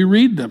Saturday. We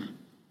read them.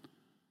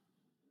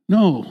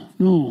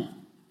 No.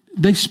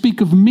 They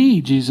speak of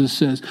me, Jesus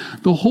says.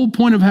 The whole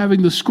point of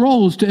having the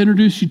scroll is to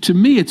introduce you to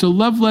me. It's a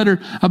love letter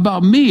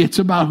about me. It's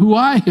about who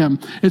I am.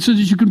 It's so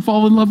that you can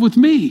fall in love with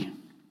me.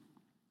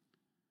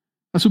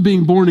 That's what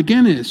being born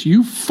again is.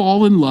 You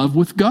fall in love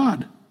with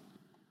God.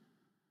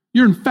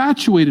 You're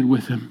infatuated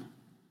with him.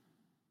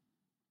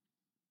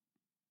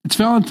 It's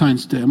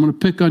Valentine's Day. I'm going to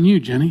pick on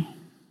you, Jenny.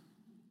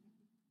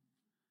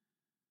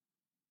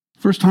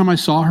 First time I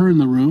saw her in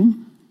the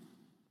room,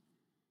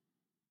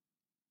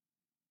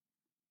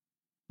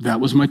 that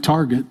was my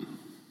target.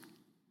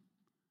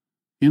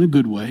 In a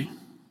good way.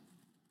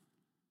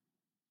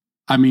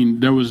 I mean,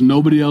 there was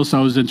nobody else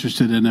I was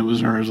interested in. It was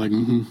her. I was like,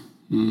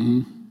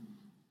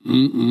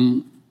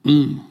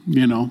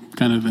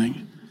 kind of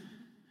thing.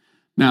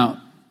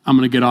 Now, I'm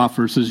going to get off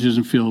her so she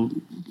doesn't feel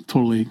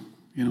totally,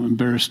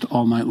 embarrassed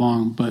all night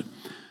long. But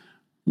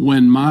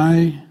when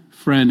my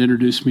friend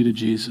introduced me to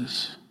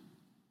Jesus,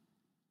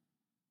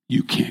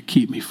 you can't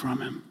keep me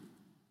from him.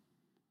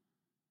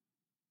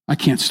 I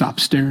can't stop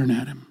staring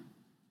at him.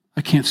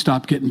 I can't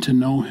stop getting to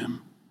know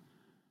him.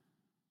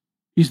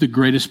 He's the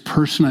greatest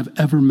person I've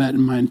ever met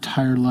in my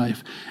entire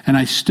life. And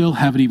I still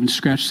haven't even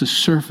scratched the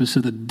surface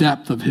of the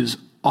depth of his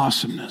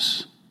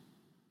awesomeness.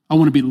 I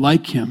want to be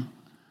like him.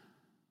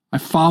 I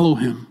follow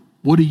him.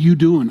 What are you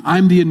doing?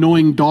 I'm the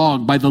annoying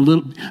dog by the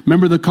little,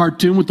 remember the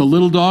cartoon with the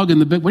little dog in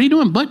the bed? What are you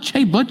doing, Butch?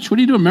 Hey, Butch, what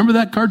are you doing? Remember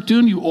that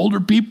cartoon, you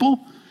older people?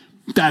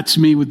 That's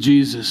me with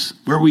Jesus.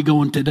 Where are we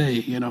going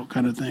today?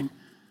 Kind of thing.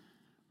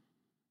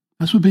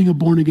 That's what being a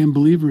born-again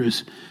believer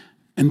is.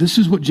 And this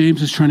is what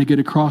James is trying to get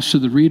across to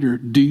the reader.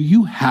 Do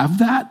you have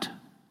that?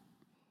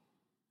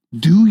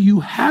 Do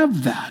you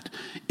have that?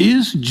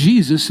 Is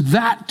Jesus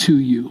that to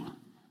you?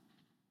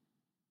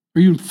 Are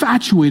you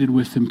infatuated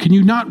with him? Can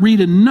you not read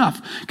enough?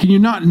 Can you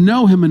not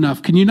know him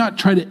enough? Can you not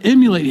try to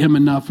emulate him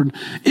enough or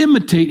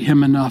imitate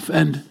him enough?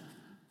 And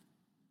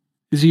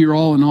is he your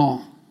all in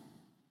all?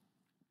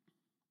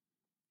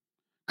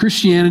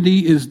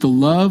 Christianity is the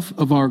love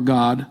of our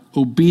God.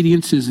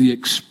 Obedience is the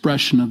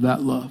expression of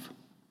that love.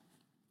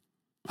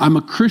 I'm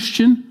a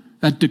Christian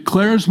that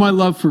declares my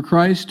love for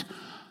Christ.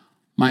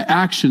 My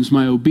actions,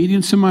 my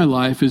obedience in my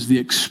life is the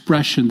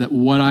expression that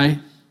what I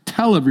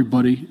tell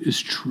everybody is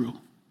true.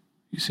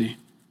 You see?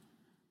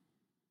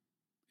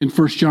 In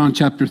 1 John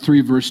chapter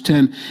 3, verse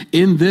 10,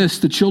 in this,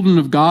 the children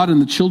of God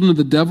and the children of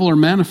the devil are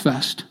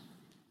manifest.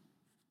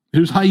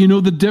 Here's how you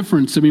know the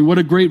difference. I mean, what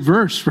a great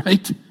verse,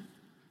 right?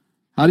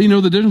 How do you know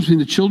the difference between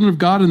the children of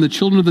God and the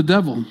children of the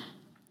devil?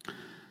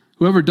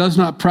 Whoever does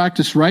not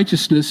practice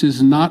righteousness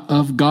is not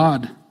of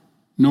God,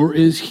 nor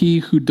is he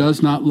who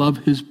does not love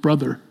his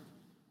brother.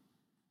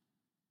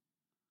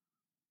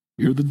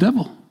 You're the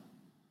devil.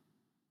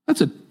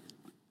 That's an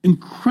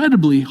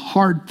incredibly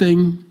hard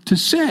thing to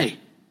say,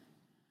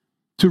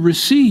 to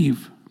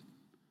receive,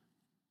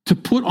 to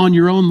put on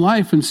your own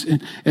life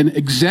and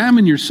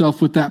examine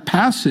yourself with that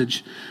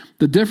passage.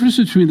 The difference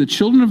between the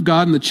children of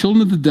God and the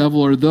children of the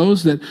devil are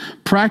those that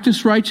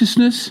practice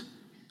righteousness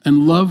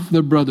and love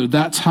their brother.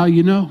 That's how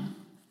you know.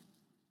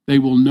 They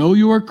will know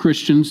you are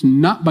Christians,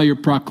 not by your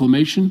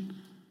proclamation,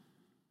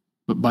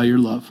 but by your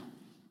love.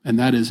 And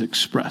that is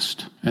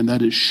expressed, and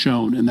that is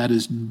shown, and that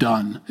is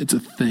done. It's a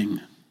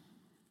thing.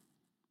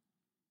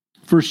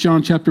 1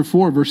 John chapter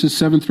 4, verses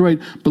 7 through 8.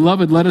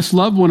 Beloved, let us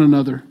love one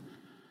another.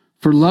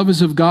 For love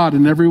is of God,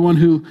 and everyone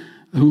who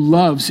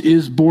loves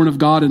is born of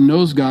God and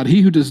knows God.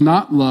 He who does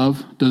not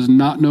love does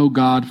not know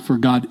God, for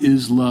God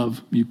is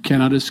love. You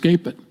cannot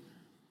escape it.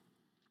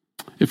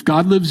 If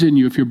God lives in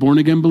you, if you're a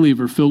born-again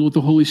believer, filled with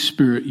the Holy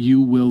Spirit,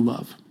 you will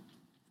love.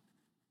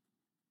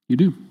 You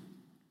do.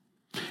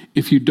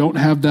 If you don't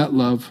have that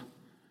love,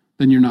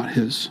 then you're not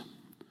his.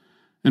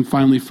 And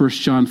finally, 1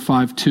 John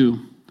 5:2.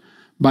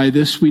 By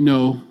this we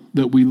know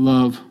that we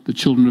love the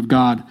children of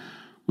God,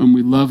 when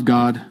we love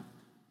God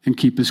and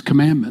keep his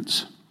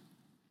commandments.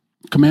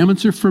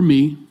 Commandments are for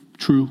me,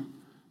 true,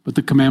 but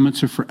the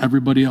commandments are for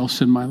everybody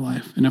else in my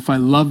life. And if I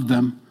love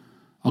them,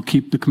 I'll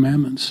keep the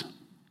commandments.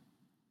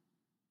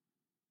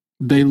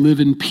 They live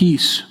in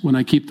peace when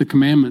I keep the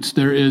commandments.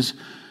 There is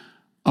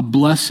a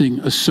blessing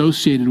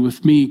associated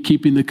with me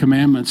keeping the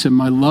commandments, and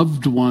my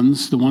loved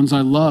ones, the ones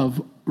I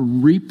love,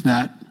 reap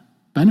that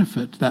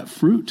benefit, that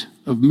fruit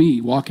of me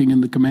walking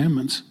in the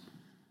commandments.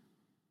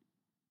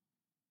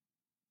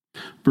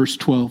 Verse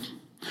 12.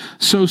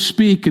 So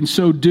speak and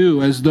so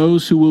do as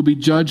those who will be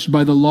judged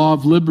by the law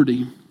of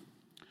liberty.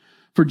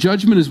 For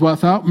judgment is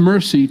without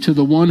mercy to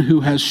the one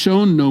who has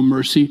shown no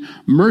mercy.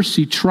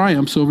 Mercy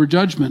triumphs over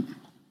judgment.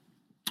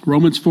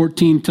 Romans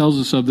 14 tells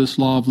us of this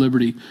law of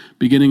liberty,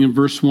 beginning in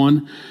verse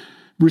 1.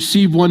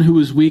 Receive one who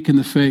is weak in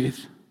the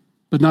faith,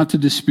 but not to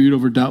dispute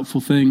over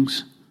doubtful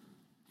things.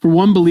 For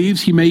one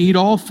believes he may eat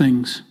all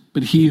things,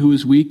 but he who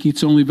is weak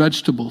eats only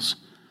vegetables.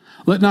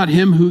 Let not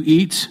him who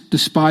eats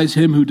despise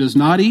him who does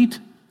not eat,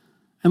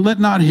 and let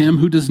not him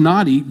who does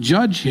not eat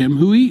judge him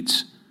who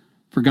eats,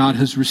 for God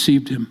has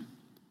received him.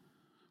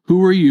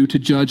 Who are you to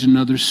judge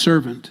another's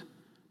servant?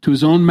 To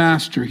his own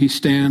master he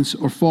stands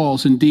or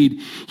falls.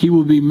 Indeed, he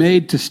will be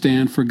made to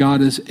stand, for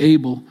God is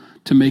able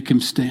to make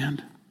him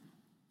stand.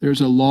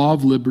 There's a law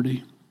of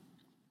liberty,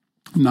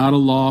 not a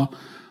law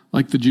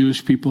like the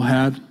Jewish people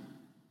had,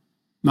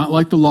 not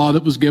like the law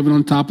that was given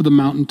on top of the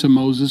mountain to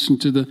Moses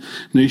and to the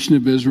nation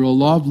of Israel, a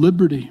law of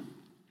liberty.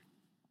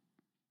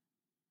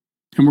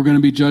 And we're going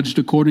to be judged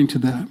according to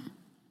that.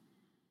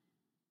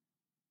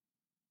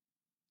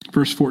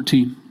 Verse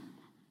 14.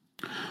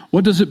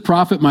 What does it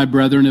profit, my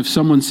brethren, if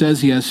someone says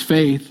he has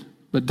faith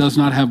but does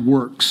not have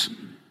works?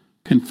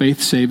 Can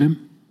faith save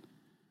him?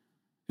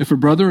 If a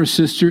brother or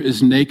sister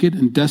is naked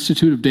and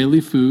destitute of daily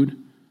food,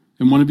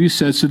 and one of you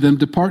says to them,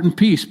 depart in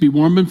peace, be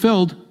warm and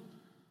filled,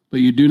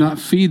 but you do not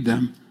feed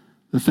them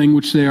the thing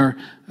which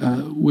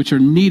are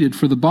needed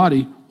for the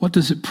body, what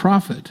does it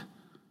profit?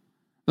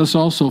 Thus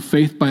also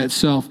faith by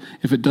itself,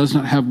 if it does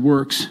not have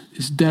works,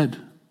 is dead.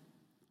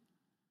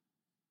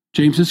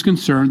 James is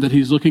concerned that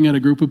he's looking at a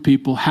group of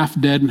people half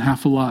dead and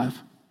half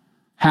alive,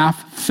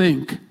 half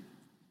think,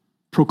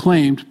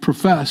 proclaimed,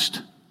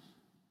 professed,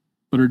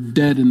 but are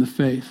dead in the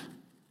faith.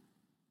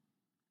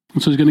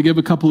 And so he's going to give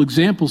a couple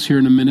examples here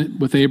in a minute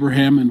with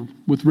Abraham and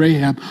with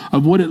Rahab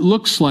of what it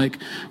looks like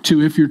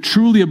to, if you're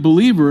truly a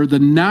believer, the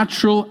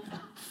natural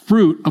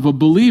fruit of a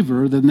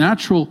believer, the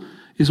natural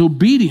is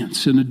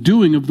obedience and a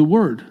doing of the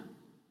word,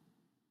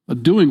 a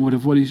doing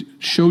of what he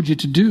showed you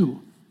to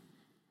do.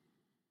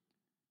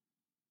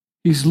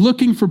 He's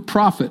looking for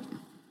profit.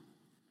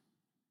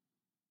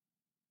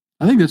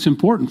 I think that's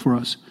important for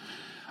us.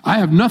 I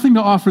have nothing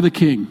to offer the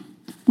king.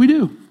 We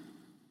do.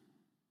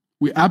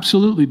 We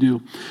absolutely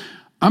do.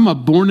 I'm a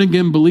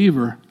born-again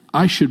believer.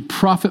 I should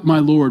profit my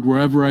Lord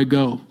wherever I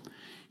go.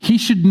 He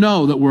should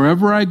know that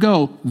wherever I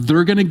go,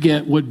 they're going to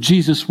get what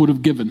Jesus would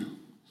have given.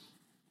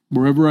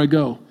 Wherever I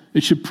go,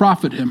 it should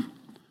profit him.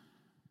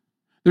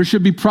 There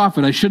should be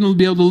profit. I shouldn't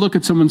be able to look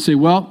at someone and say,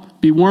 well,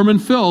 be warm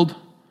and filled.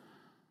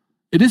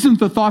 It isn't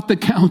the thought that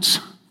counts.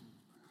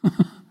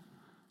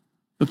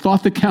 The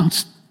thought that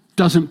counts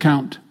doesn't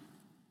count.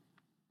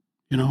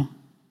 You know,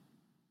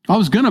 I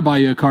was going to buy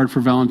you a card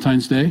for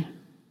Valentine's Day.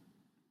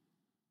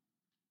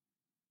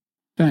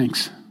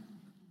 Thanks.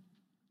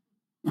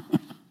 Well,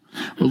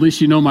 at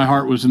least you know my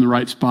heart was in the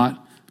right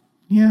spot.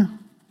 Yeah.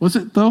 Was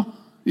it though?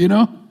 You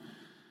know?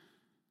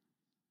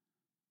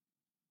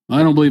 Well,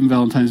 I don't believe in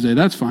Valentine's Day.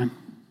 That's fine.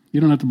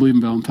 You don't have to believe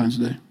in Valentine's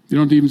Day. You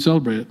don't have to even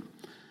celebrate it.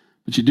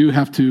 But you do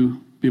have to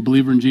be a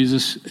believer in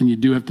Jesus, and you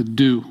do have to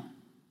do. You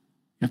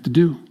have to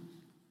do.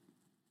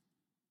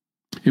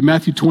 In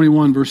Matthew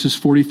 21, verses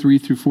 43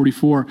 through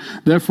 44,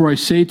 therefore I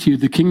say to you,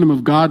 the kingdom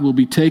of God will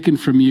be taken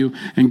from you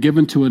and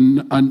given to a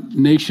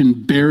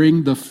nation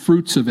bearing the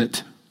fruits of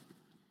it.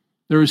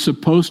 There is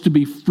supposed to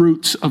be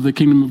fruits of the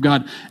kingdom of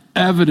God,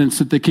 evidence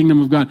that the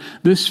kingdom of God,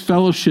 this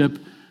fellowship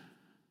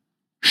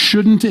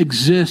shouldn't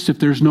exist if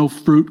there's no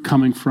fruit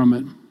coming from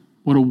it.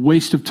 What a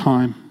waste of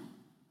time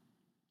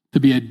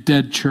to be a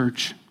dead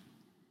church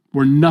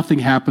where nothing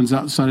happens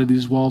outside of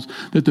these walls,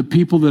 that the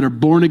people that are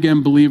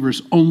born-again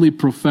believers only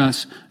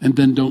profess and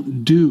then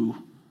don't do,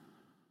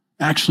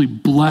 actually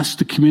bless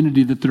the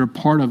community that they're a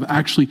part of,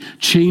 actually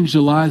change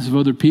the lives of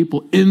other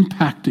people,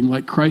 impacting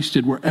like Christ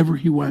did wherever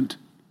he went.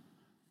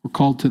 We're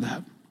called to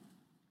that.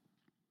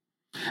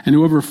 And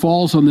whoever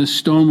falls on this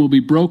stone will be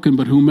broken,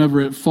 but whomever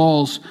it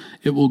falls,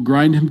 it will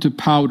grind him to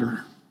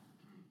powder.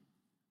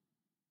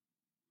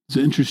 It's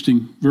an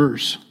interesting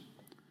verse.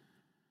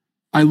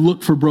 I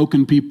look for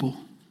broken people.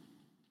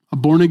 A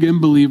born-again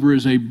believer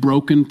is a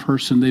broken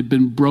person. They've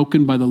been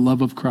broken by the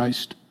love of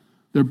Christ.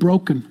 They're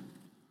broken.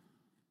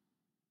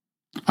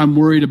 I'm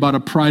worried about a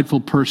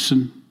prideful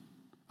person.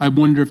 I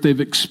wonder if they've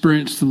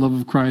experienced the love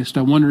of Christ.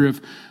 I wonder if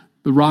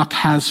the rock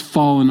has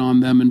fallen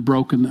on them and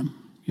broken them,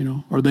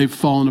 or they've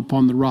fallen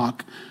upon the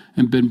rock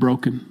and been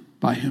broken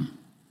by him.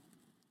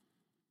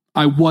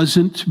 I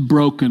wasn't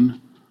broken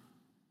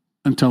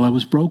until I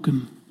was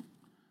broken.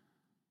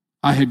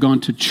 I had gone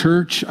to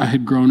church. I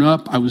had grown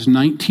up. I was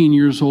 19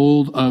 years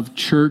old of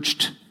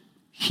churched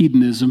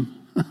hedonism,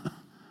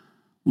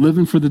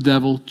 living for the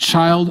devil,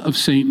 child of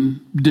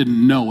Satan,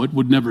 didn't know it,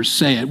 would never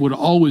say it, would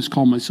always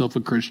call myself a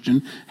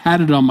Christian,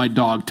 had it on my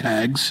dog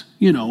tags,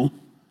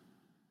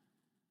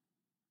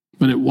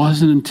 But it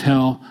wasn't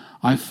until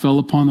I fell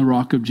upon the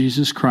rock of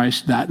Jesus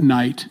Christ that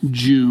night,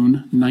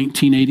 June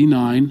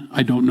 1989.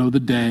 I don't know the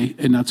day,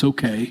 and that's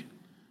okay,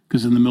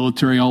 because in the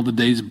military, all the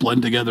days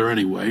blend together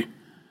anyway.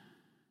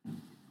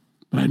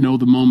 But I know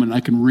the moment. I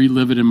can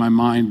relive it in my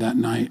mind that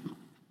night.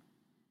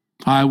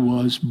 I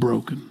was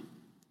broken.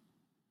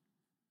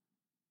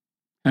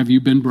 Have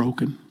you been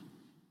broken?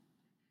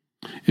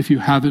 If you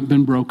haven't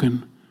been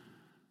broken,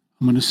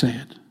 I'm going to say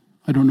it.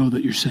 I don't know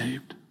that you're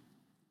saved.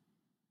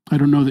 I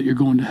don't know that you're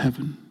going to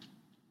heaven.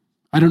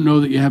 I don't know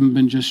that you haven't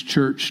been just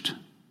churched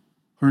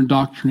or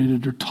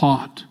indoctrinated or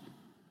taught.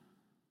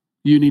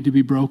 You need to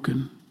be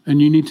broken,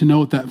 and you need to know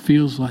what that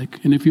feels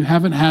like. And if you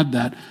haven't had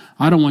that,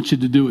 I don't want you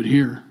to do it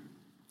here.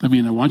 I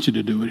want you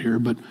to do it here,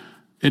 but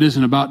it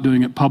isn't about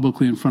doing it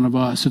publicly in front of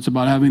us. It's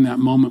about having that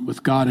moment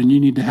with God, and you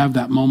need to have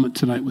that moment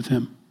tonight with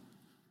him.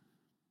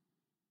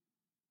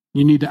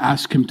 You need to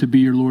ask him to be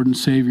your Lord and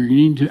Savior.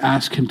 You need to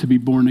ask him to be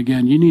born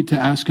again. You need to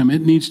ask him.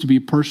 It needs to be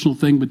a personal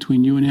thing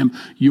between you and him,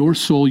 your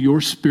soul,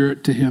 your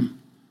spirit to him,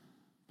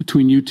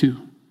 between you two.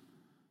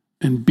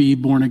 And be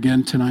born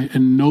again tonight,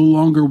 and no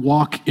longer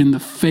walk in the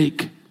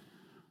fake,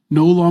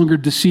 no longer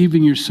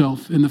deceiving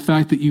yourself in the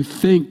fact that you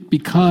think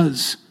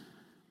because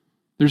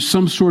there's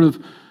some sort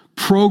of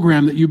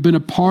program that you've been a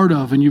part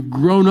of and you've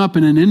grown up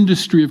in an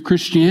industry of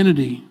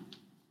Christianity.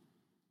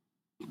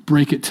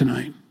 Break it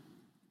tonight,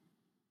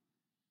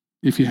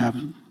 if you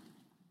haven't.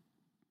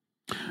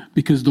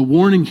 Because the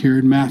warning here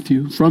in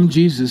Matthew from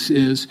Jesus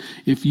is,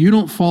 if you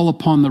don't fall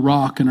upon the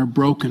rock and are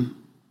broken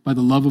by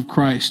the love of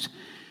Christ,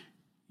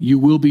 you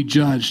will be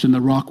judged and the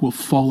rock will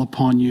fall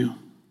upon you.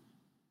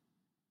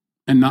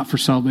 And not for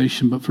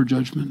salvation, but for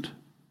judgment.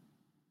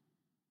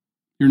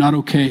 You're not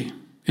okay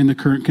in the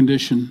current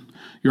condition.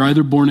 You're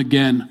either born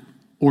again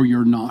or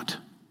you're not.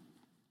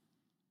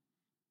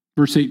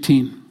 Verse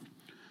 18.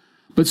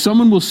 But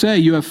someone will say,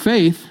 you have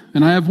faith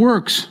and I have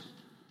works.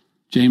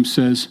 James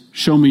says,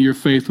 show me your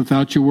faith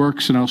without your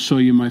works and I'll show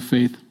you my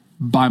faith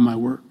by my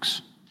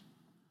works.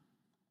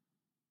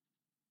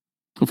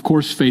 Of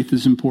course, faith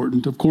is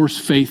important. Of course,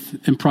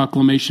 faith and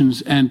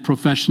proclamations and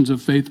professions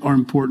of faith are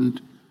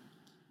important.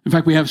 In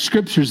fact, we have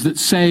scriptures that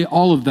say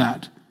all of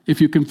that. If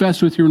you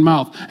confess with your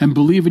mouth and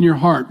believe in your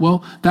heart,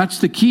 well, that's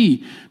the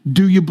key.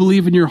 Do you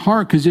believe in your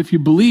heart? Because if you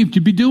believed,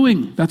 you'd be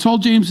doing. That's all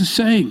James is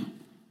saying.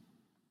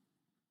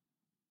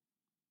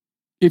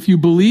 If you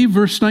believe,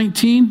 verse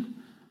 19,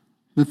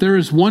 that there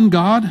is one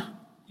God,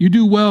 you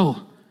do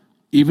well.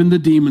 Even the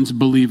demons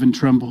believe and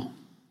tremble.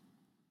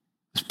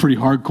 It's pretty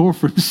hardcore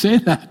for him to say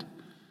that.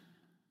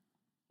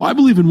 Well, I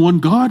believe in one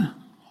God.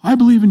 I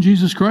believe in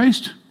Jesus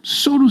Christ.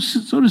 So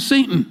does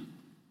Satan.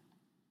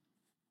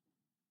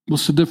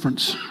 What's the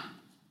difference?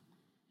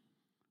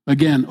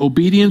 Again,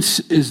 obedience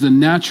is the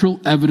natural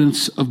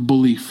evidence of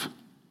belief.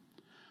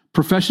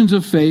 Professions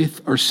of faith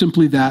are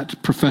simply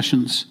that,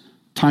 professions.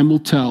 Time will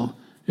tell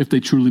if they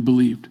truly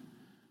believed.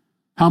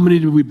 How many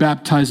did we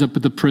baptize up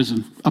at the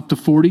prison? Up to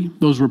 40?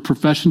 Those were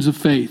professions of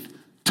faith.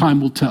 Time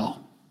will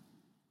tell.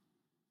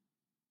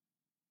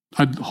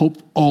 I'd hope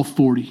all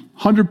 40.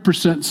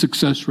 100%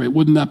 success rate.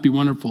 Wouldn't that be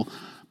wonderful?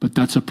 But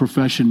that's a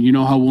profession. You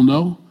know how we'll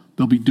know?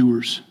 They'll be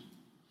doers.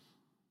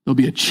 There'll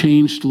be a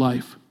changed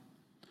life.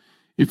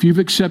 If you've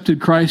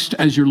accepted Christ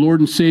as your Lord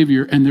and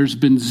Savior and there's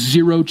been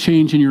zero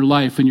change in your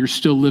life and you're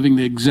still living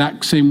the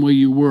exact same way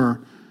you were,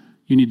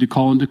 you need to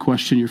call into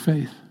question your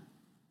faith.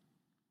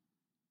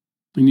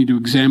 You need to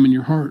examine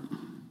your heart.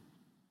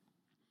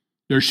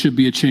 There should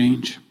be a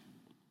change.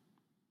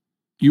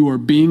 You are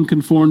being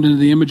conformed into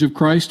the image of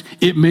Christ.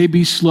 It may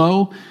be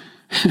slow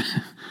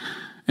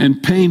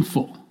and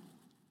painful,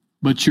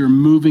 but you're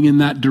moving in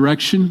that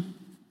direction.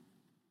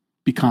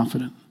 Be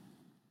confident.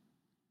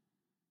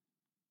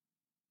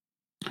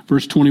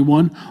 Verse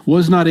 21,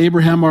 was not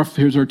Abraham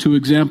here's our two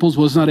examples,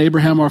 was not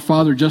Abraham our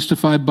father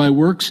justified by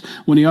works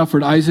when he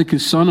offered Isaac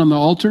his son on the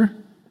altar?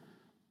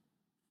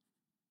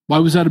 Why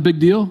was that a big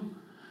deal?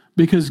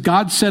 Because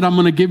God said, I'm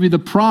going to give you the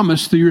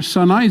promise through your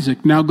son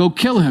Isaac. Now go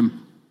kill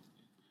him.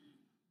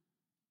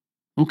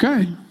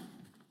 Okay.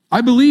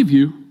 I believe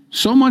you,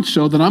 so much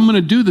so that I'm going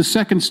to do the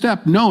second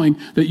step knowing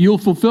that you'll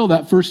fulfill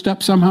that first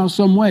step somehow,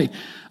 some way.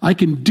 I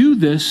can do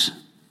this.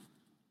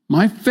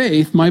 My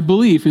faith, my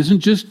belief isn't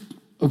just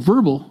a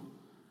verbal.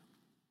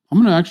 I'm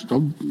going to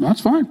actually,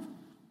 that's fine.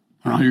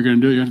 I don't know how you're going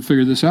to do it. You have to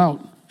figure this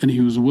out. And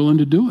he was willing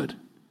to do it.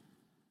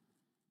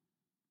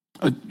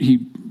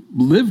 He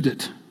lived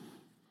it.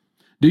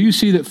 Do you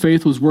see that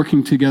faith was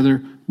working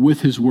together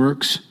with his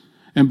works?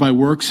 And by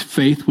works,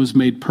 faith was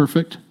made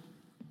perfect?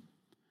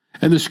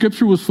 And the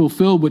scripture was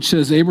fulfilled, which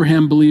says,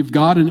 Abraham believed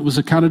God, and it was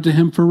accounted to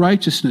him for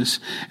righteousness,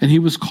 and he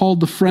was called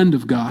the friend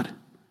of God.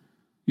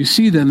 You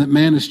see then that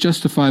man is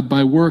justified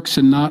by works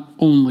and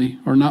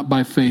not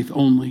by faith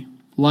only.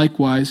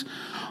 Likewise,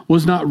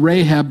 was not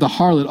Rahab the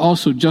harlot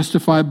also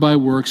justified by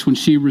works when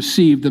she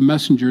received the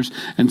messengers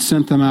and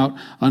sent them out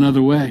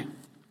another way?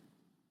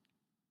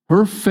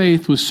 Her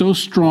faith was so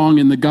strong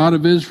in the God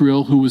of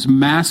Israel, who was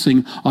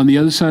massing on the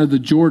other side of the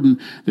Jordan,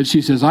 that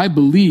she says, I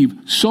believe,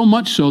 so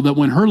much so that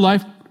when her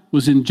life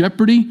was in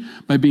jeopardy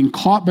by being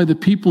caught by the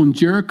people in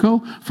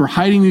Jericho for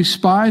hiding these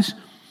spies,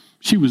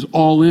 she was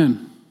all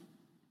in.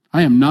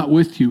 I am not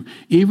with you,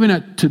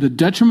 even to the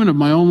detriment of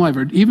my own life,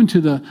 or even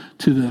to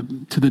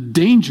the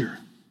danger.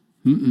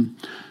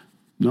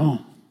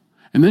 No.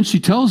 And then she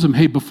tells him,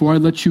 hey, before I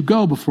let you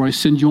go, before I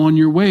send you on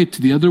your way to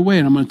the other way,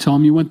 and I'm going to tell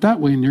them you went that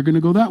way and you're going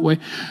to go that way,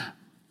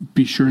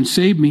 be sure and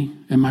save me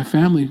and my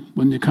family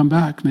when you come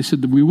back. And they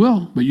said that we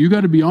will, but you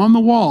got to be on the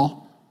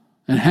wall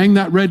and hang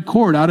that red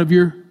cord out of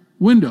your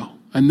window,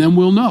 and then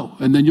we'll know,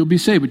 and then you'll be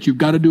saved. But you've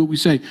got to do what we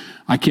say.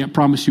 I can't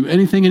promise you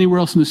anything anywhere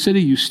else in the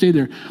city. You stay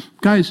there.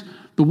 Guys,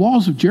 the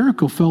walls of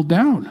Jericho fell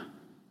down.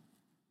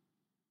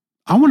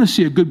 I want to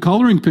see a good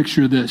coloring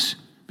picture of this,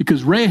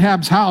 because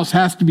Rahab's house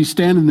has to be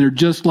standing there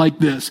just like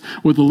this,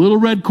 with a little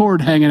red cord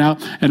hanging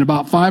out and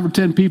about 5 or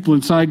 10 people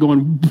inside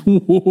going,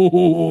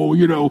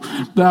 whoa,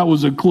 that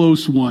was a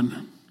close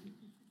one.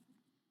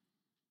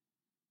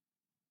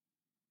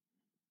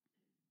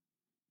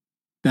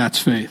 That's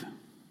faith.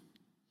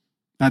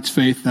 That's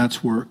faith,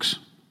 that's works.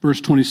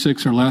 Verse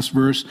 26, our last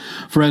verse.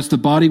 For as the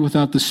body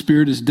without the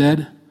spirit is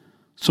dead,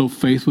 so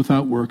faith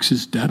without works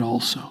is dead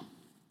also.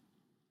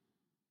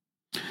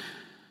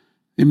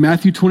 In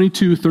Matthew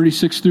 22,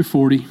 36 through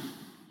 40,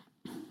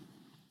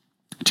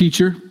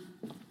 Teacher,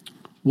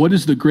 what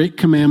is the great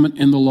commandment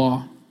in the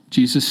law?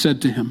 Jesus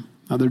said to him.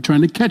 Now they're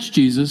trying to catch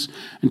Jesus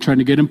and trying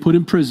to get him put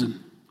in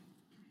prison.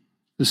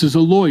 This is a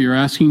lawyer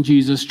asking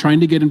Jesus, trying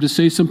to get him to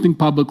say something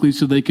publicly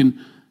so they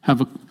can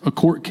have a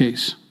court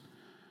case.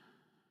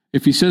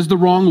 If he says the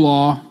wrong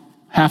law,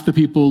 half the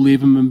people will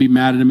leave him and be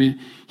mad at him.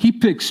 He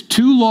picks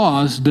 2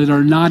 laws that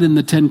are not in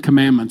the 10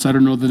 Commandments. I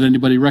don't know that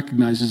anybody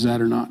recognizes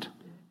that or not.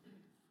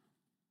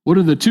 What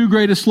are the 2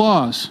 greatest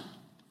laws?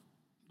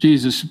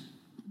 Jesus,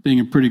 being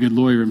a pretty good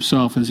lawyer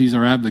himself, as he's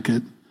our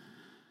advocate,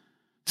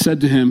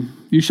 said to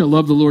him, you shall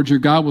love the Lord your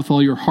God with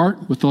all your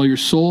heart, with all your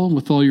soul, and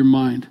with all your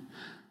mind.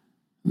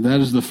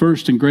 That is the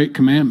first and great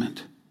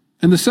commandment.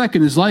 And the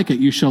second is like it.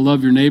 You shall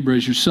love your neighbor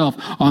as yourself.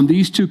 On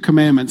these 2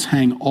 commandments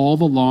hang all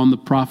the law and the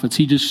prophets.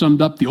 He just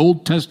summed up the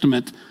Old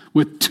Testament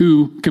with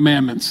 2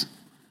 commandments.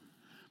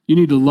 You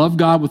need to love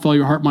God with all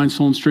your heart, mind,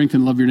 soul, and strength,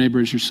 and love your neighbor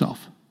as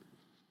yourself.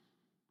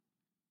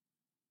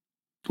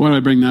 Why do I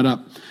bring that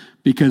up?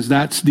 Because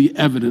that's the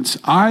evidence.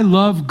 I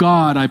love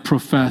God, I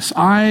profess.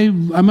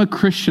 I'm a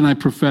Christian, I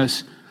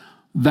profess.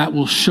 That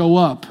will show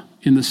up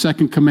in the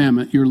second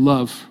commandment, your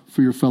love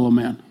for your fellow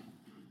man.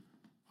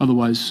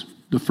 Otherwise,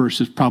 the first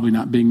is probably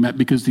not being met,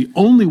 because the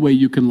only way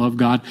you can love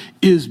God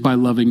is by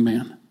loving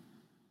man.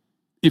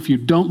 If you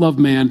don't love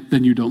man,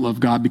 then you don't love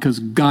God, because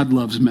God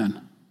loves men.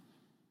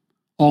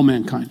 All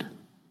mankind.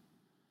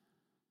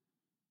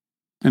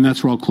 And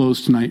that's where I'll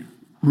close tonight.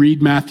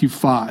 Read Matthew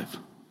 5.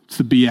 It's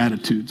the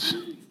Beatitudes.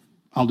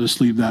 I'll just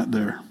leave that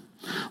there.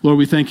 Lord,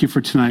 we thank you for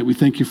tonight. We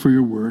thank you for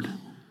your word.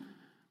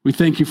 We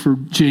thank you for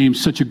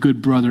James, such a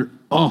good brother.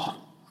 Oh,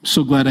 I'm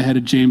so glad I had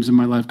a James in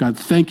my life, God.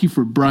 Thank you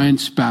for Brian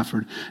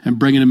Spafford and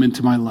bringing him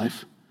into my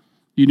life.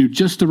 You knew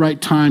just the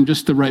right time,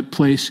 just the right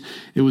place.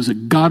 It was a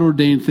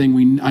God-ordained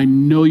thing. I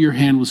know your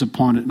hand was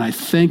upon it, and I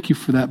thank you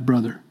for that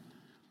brother.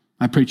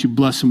 I pray that you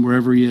bless him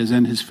wherever he is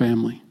and his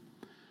family.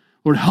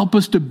 Lord, help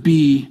us to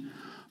be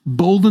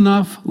bold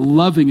enough,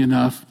 loving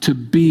enough to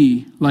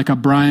be like a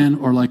Brian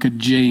or like a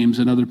James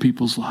in other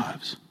people's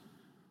lives.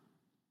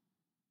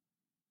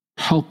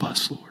 Help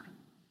us, Lord.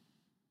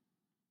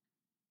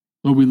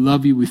 Lord, we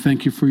love you. We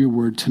thank you for your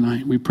word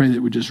tonight. We pray that it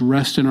would just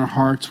rest in our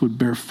hearts, would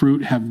bear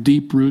fruit, have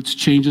deep roots,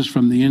 change us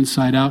from the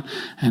inside out,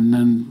 and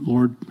then,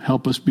 Lord,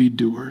 help us be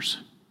doers.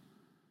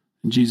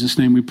 In Jesus'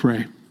 name we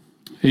pray.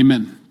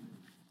 Amen.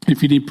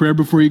 If you need prayer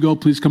before you go,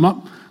 please come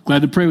up.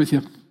 Glad to pray with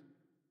you.